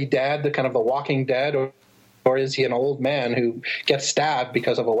already dead, the kind of the Walking Dead, or is he an old man who gets stabbed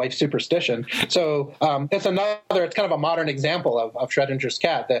because of a wife's superstition? So it's kind of a modern example of Schrödinger's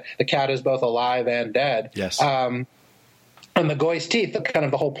cat. The cat is both alive and dead. Yes. And the Goy's teeth, kind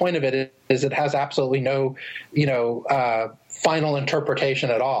of the whole point of it is it has absolutely no, final interpretation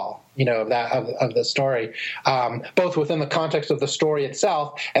at all, of the story, both within the context of the story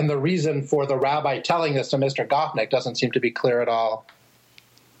itself, and the reason for the rabbi telling this to Mr. Gopnik doesn't seem to be clear at all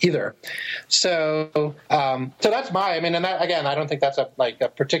either. So that's and that, again, I don't think that's a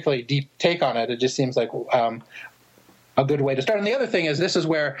particularly deep take on it. It just seems like a good way to start. And the other thing is, this is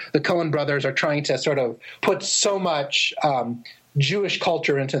where the Coen brothers are trying to sort of put so much Jewish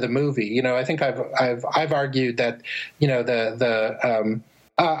culture into the movie. I think I've argued that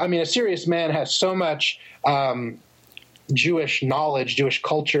A Serious Man has so much Jewish knowledge, Jewish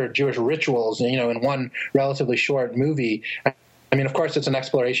culture, Jewish rituals, in one relatively short movie. Of course, it's an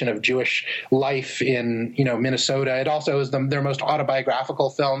exploration of Jewish life in, Minnesota. It also is their most autobiographical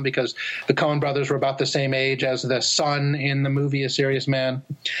film, because the Coen brothers were about the same age as the son in the movie A Serious Man.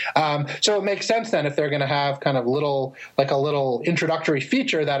 So it makes sense then, if they're going to have kind of a little introductory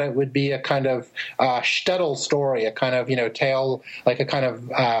feature, that it would be a kind of shtetl story, a kind of, tale, like a kind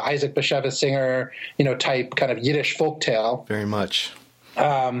of Isaac Bashevis Singer, type kind of Yiddish folk tale. Very much.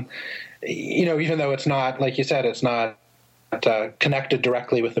 Even though it's not, like you said, it's not connected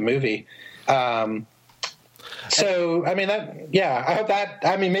directly with the movie. I hope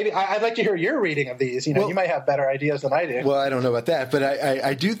that, maybe I'd like to hear your reading of these. You might have better ideas than I do. Well, I don't know about that, but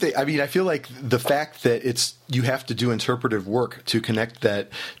I do think, I feel like the fact that you have to do interpretive work to connect that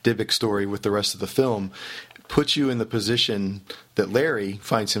Dybbuk story with the rest of the film puts you in the position that Larry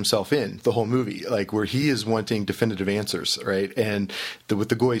finds himself in the whole movie, where he is wanting definitive answers, right? And with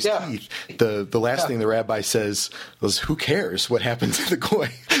the Goy's teeth, the last thing the rabbi says was, "Who cares what happened to the Goy?"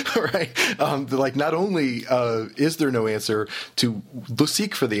 Right? Not only is there no answer, to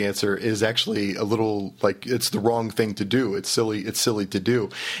seek for the answer is actually a little it's the wrong thing to do. It's silly to do,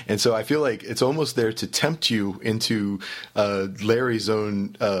 and so I feel like it's almost there to tempt you into Larry's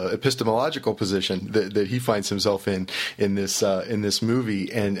own epistemological position that he finds himself in this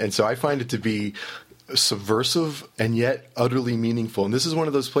movie, and so I find it to be subversive and yet utterly meaningful. And this is one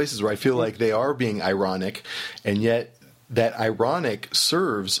of those places where I feel like they are being ironic, and yet that ironic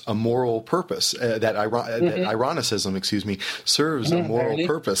serves a moral purpose. That ironicism, serves a moral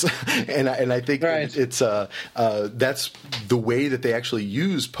purpose, and I think it's that's the way that they actually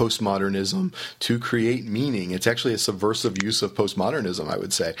use postmodernism to create meaning. It's actually a subversive use of postmodernism, I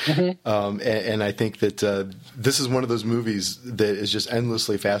would say, and I think that this is one of those movies that is just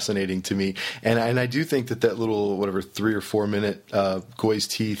endlessly fascinating to me. And I do think that little 3 or 4 minute Goy's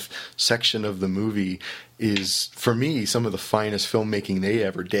Teeth section of the movie is, for me, some of the finest filmmaking they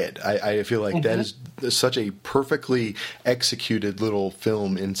ever did. I feel like that is such a perfectly executed little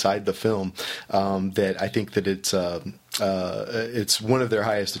film inside the film, that I think that it's it's one of their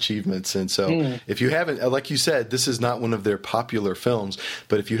highest achievements. And so if you haven't, like you said, this is not one of their popular films,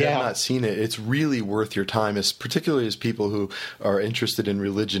 but if you have not seen it, it's really worth your time, particularly as people who are interested in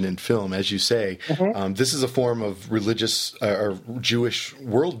religion and film. As you say, this is a form of religious or Jewish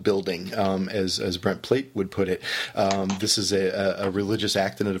world building, as Brent Plate would put it. This is a religious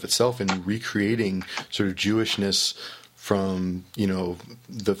act in and of itself, and recreating sort of Jewishness from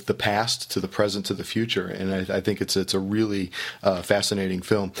the past to the present to the future, and I think it's a really fascinating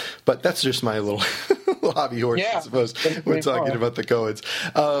film. But that's just my little hobby horse, I suppose. We're talking about the Coens,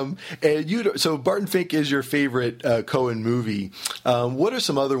 and so Barton Fink is your favorite Coen movie. What are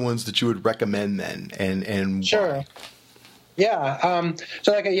some other ones that you would recommend then, and sure. Why?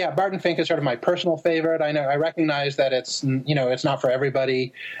 Yeah. Barton Fink is sort of my personal favorite. I recognize that it's not for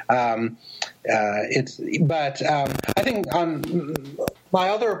everybody. I think on my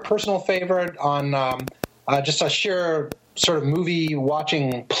other personal favorite on just a sheer sort of movie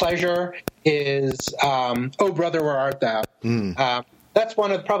watching pleasure is Oh Brother, Where Art Thou? That's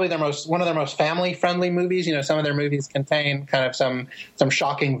one of their most family friendly movies. Some of their movies contain kind of some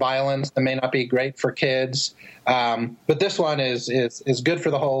shocking violence that may not be great for kids, but this one is good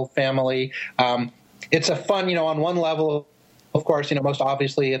for the whole family. It's a fun, on one level. Of course, most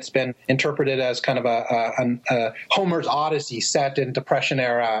obviously it's been interpreted as kind of a Homer's Odyssey set in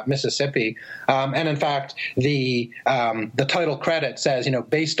Depression-era Mississippi. And in fact, the title credit says,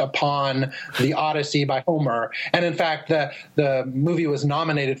 based upon the Odyssey by Homer. And in fact, the movie was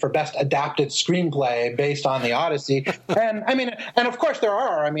nominated for Best Adapted Screenplay based on the Odyssey. And and of course there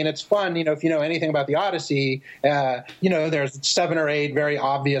are. It's fun, if you know anything about the Odyssey, there's 7 or 8 very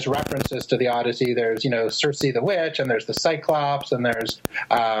obvious references to the Odyssey. There's, Circe the Witch, and there's the Cyclops, and there's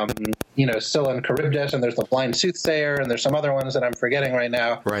Scylla and Charybdis, and there's the blind soothsayer, and there's some other ones that I'm forgetting right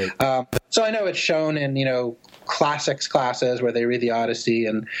now. Right. So I know it's shown in classics classes where they read the Odyssey,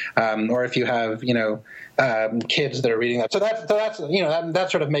 and or if you have kids that are reading that. So that's that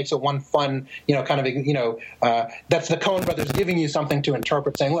sort of makes it one fun kind of that's the Coen brothers giving you something to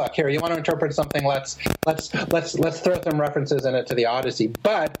interpret, saying, look, here, you want to interpret something, let's throw some references in it to the Odyssey,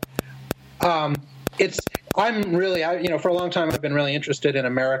 but I'm really, for a long time, I've been really interested in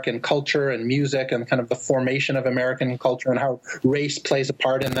American culture and music and kind of the formation of American culture and how race plays a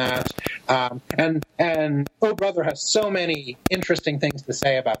part in that. And Oh Brother has so many interesting things to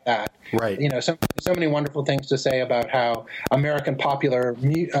say about that. Right. So many wonderful things to say about how American popular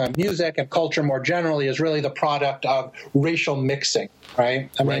music and culture more generally is really the product of racial mixing. Right.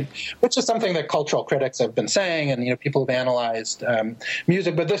 Which is something that cultural critics have been saying, and people have analyzed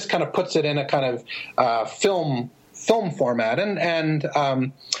music, but this kind of puts it in a kind of film format, and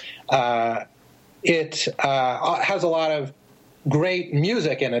it has a lot of great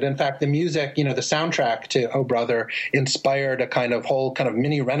music in it. In fact, the music, the soundtrack to Oh Brother inspired a kind of whole kind of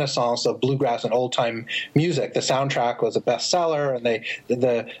mini renaissance of bluegrass and old time music. The soundtrack was a bestseller, and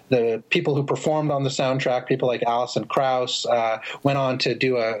the people who performed on the soundtrack, people like Alison Krauss, went on to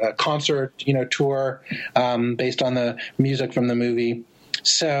do a concert, tour based on the music from the movie.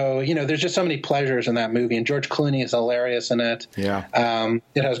 So, there's just so many pleasures in that movie, and George Clooney is hilarious in it. Yeah.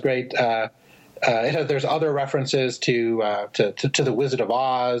 It has great. There's other references to the Wizard of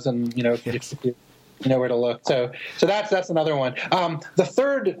Oz, and if you know where to look. So that's another one. The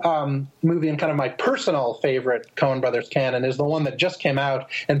third movie and kind of my personal favorite Coen Brothers canon is the one that just came out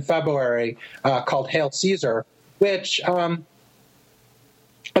in February, called Hail Caesar, which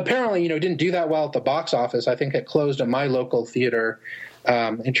apparently didn't do that well at the box office. I think it closed at my local theater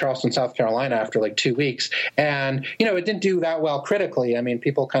in Charleston, South Carolina, after like 2 weeks. And, it didn't do that well critically.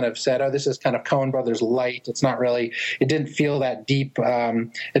 people kind of said, oh, this is kind of Coen Brothers light. It didn't feel that deep.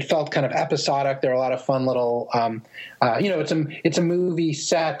 It felt kind of episodic. There are a lot of fun little, it's a movie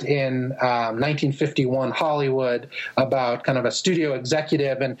set in 1951 Hollywood about kind of a studio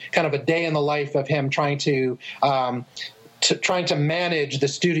executive and kind of a day in the life of him trying to manage the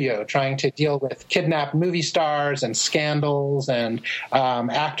studio, trying to deal with kidnapped movie stars and scandals and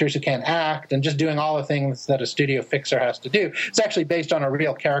actors who can't act, and just doing all the things that a studio fixer has to do. It's actually based on a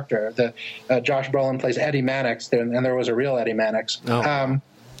real character. Josh Brolin plays Eddie Mannix, and there was a real Eddie Mannix. Oh.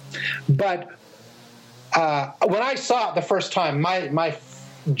 But when I saw it the first time, my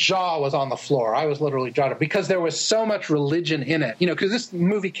jaw was on the floor. I was literally jawed up because there was so much religion in it. Because this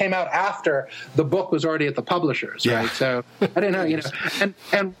movie came out after the book was already at the publishers, right? So I didn't know,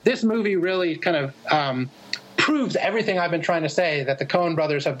 and this movie really kind of proves everything I've been trying to say, that the Coen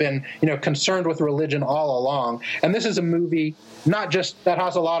brothers have been, concerned with religion all along. And this is a movie not just that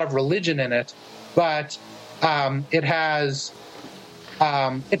has a lot of religion in it, but it has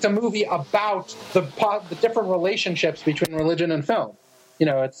it's a movie about the different relationships between religion and film.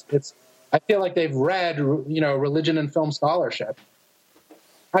 It's. I feel like they've read, religion and film scholarship.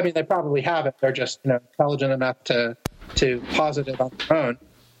 I mean, they probably haven't. They're just, intelligent enough to posit it on their own.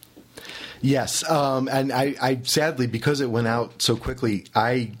 Yes, and I sadly, because it went out so quickly,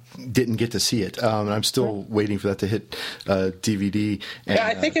 I didn't get to see it. I'm still waiting for that to hit DVD. And,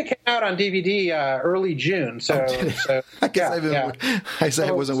 I think it came out on DVD early June. So, I guess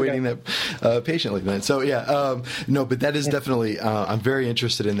I wasn't waiting that patiently then. So no, but that is definitely. I'm very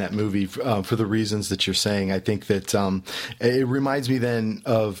interested in that movie for the reasons that you're saying. I think that it reminds me then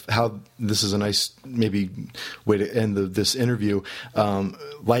of how this is a nice maybe way to end this interview.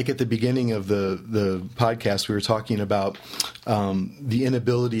 Like at the beginning of the podcast, we were talking about the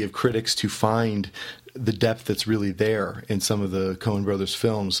inability of critics to find the depth that's really there in some of the Coen brothers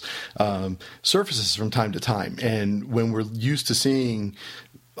films surfaces from time to time. And when we're used to seeing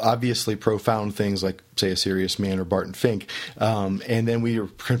obviously profound things like, say, A Serious Man or Barton Fink, and then we are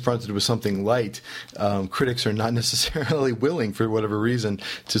confronted with something light, critics are not necessarily willing, for whatever reason,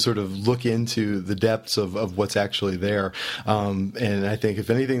 to sort of look into the depths of what's actually there. And I think, if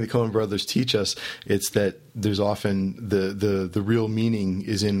anything, the Coen brothers teach us, it's that there's often the real meaning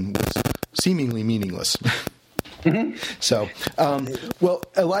is in what's seemingly meaningless. Mm-hmm. So, well,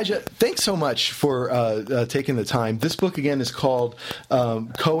 Elijah, thanks so much for taking the time. This book, again, is called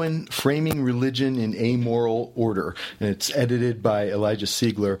Coen, Framing Religion in Amoral Order, and it's edited by Elijah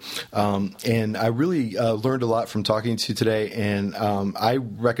Siegler. And I really learned a lot from talking to you today, and I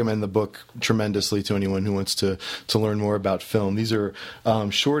recommend the book tremendously to anyone who wants to learn more about film. These are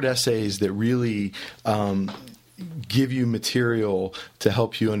short essays that really give you material to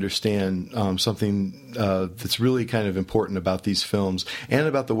help you understand something that's really kind of important about these films and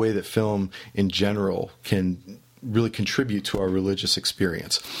about the way that film in general can really contribute to our religious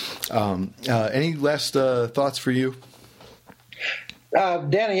experience. Any last thoughts for you?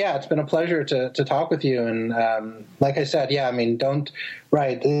 Danny, it's been a pleasure to talk with you. And like I said,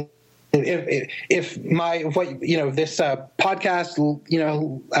 If this podcast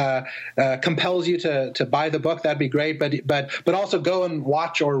compels you to buy the book, that'd be great. But also go and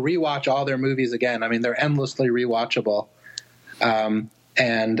watch or rewatch all their movies again. I mean, they're endlessly rewatchable. Then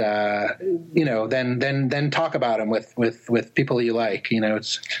talk about them with people you like.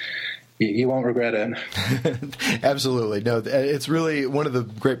 You won't regret it. Absolutely. No, it's really one of the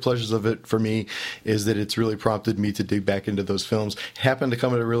great pleasures of it for me is that it's really prompted me to dig back into those films. Happened to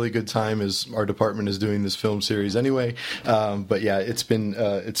come at a really good time as our department is doing this film series anyway. But yeah, it's been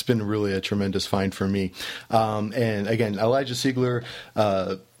really a tremendous find for me. And again, Elijah Siegler,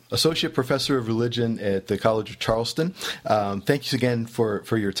 Associate Professor of Religion at the College of Charleston. Thank you again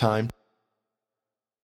for your time.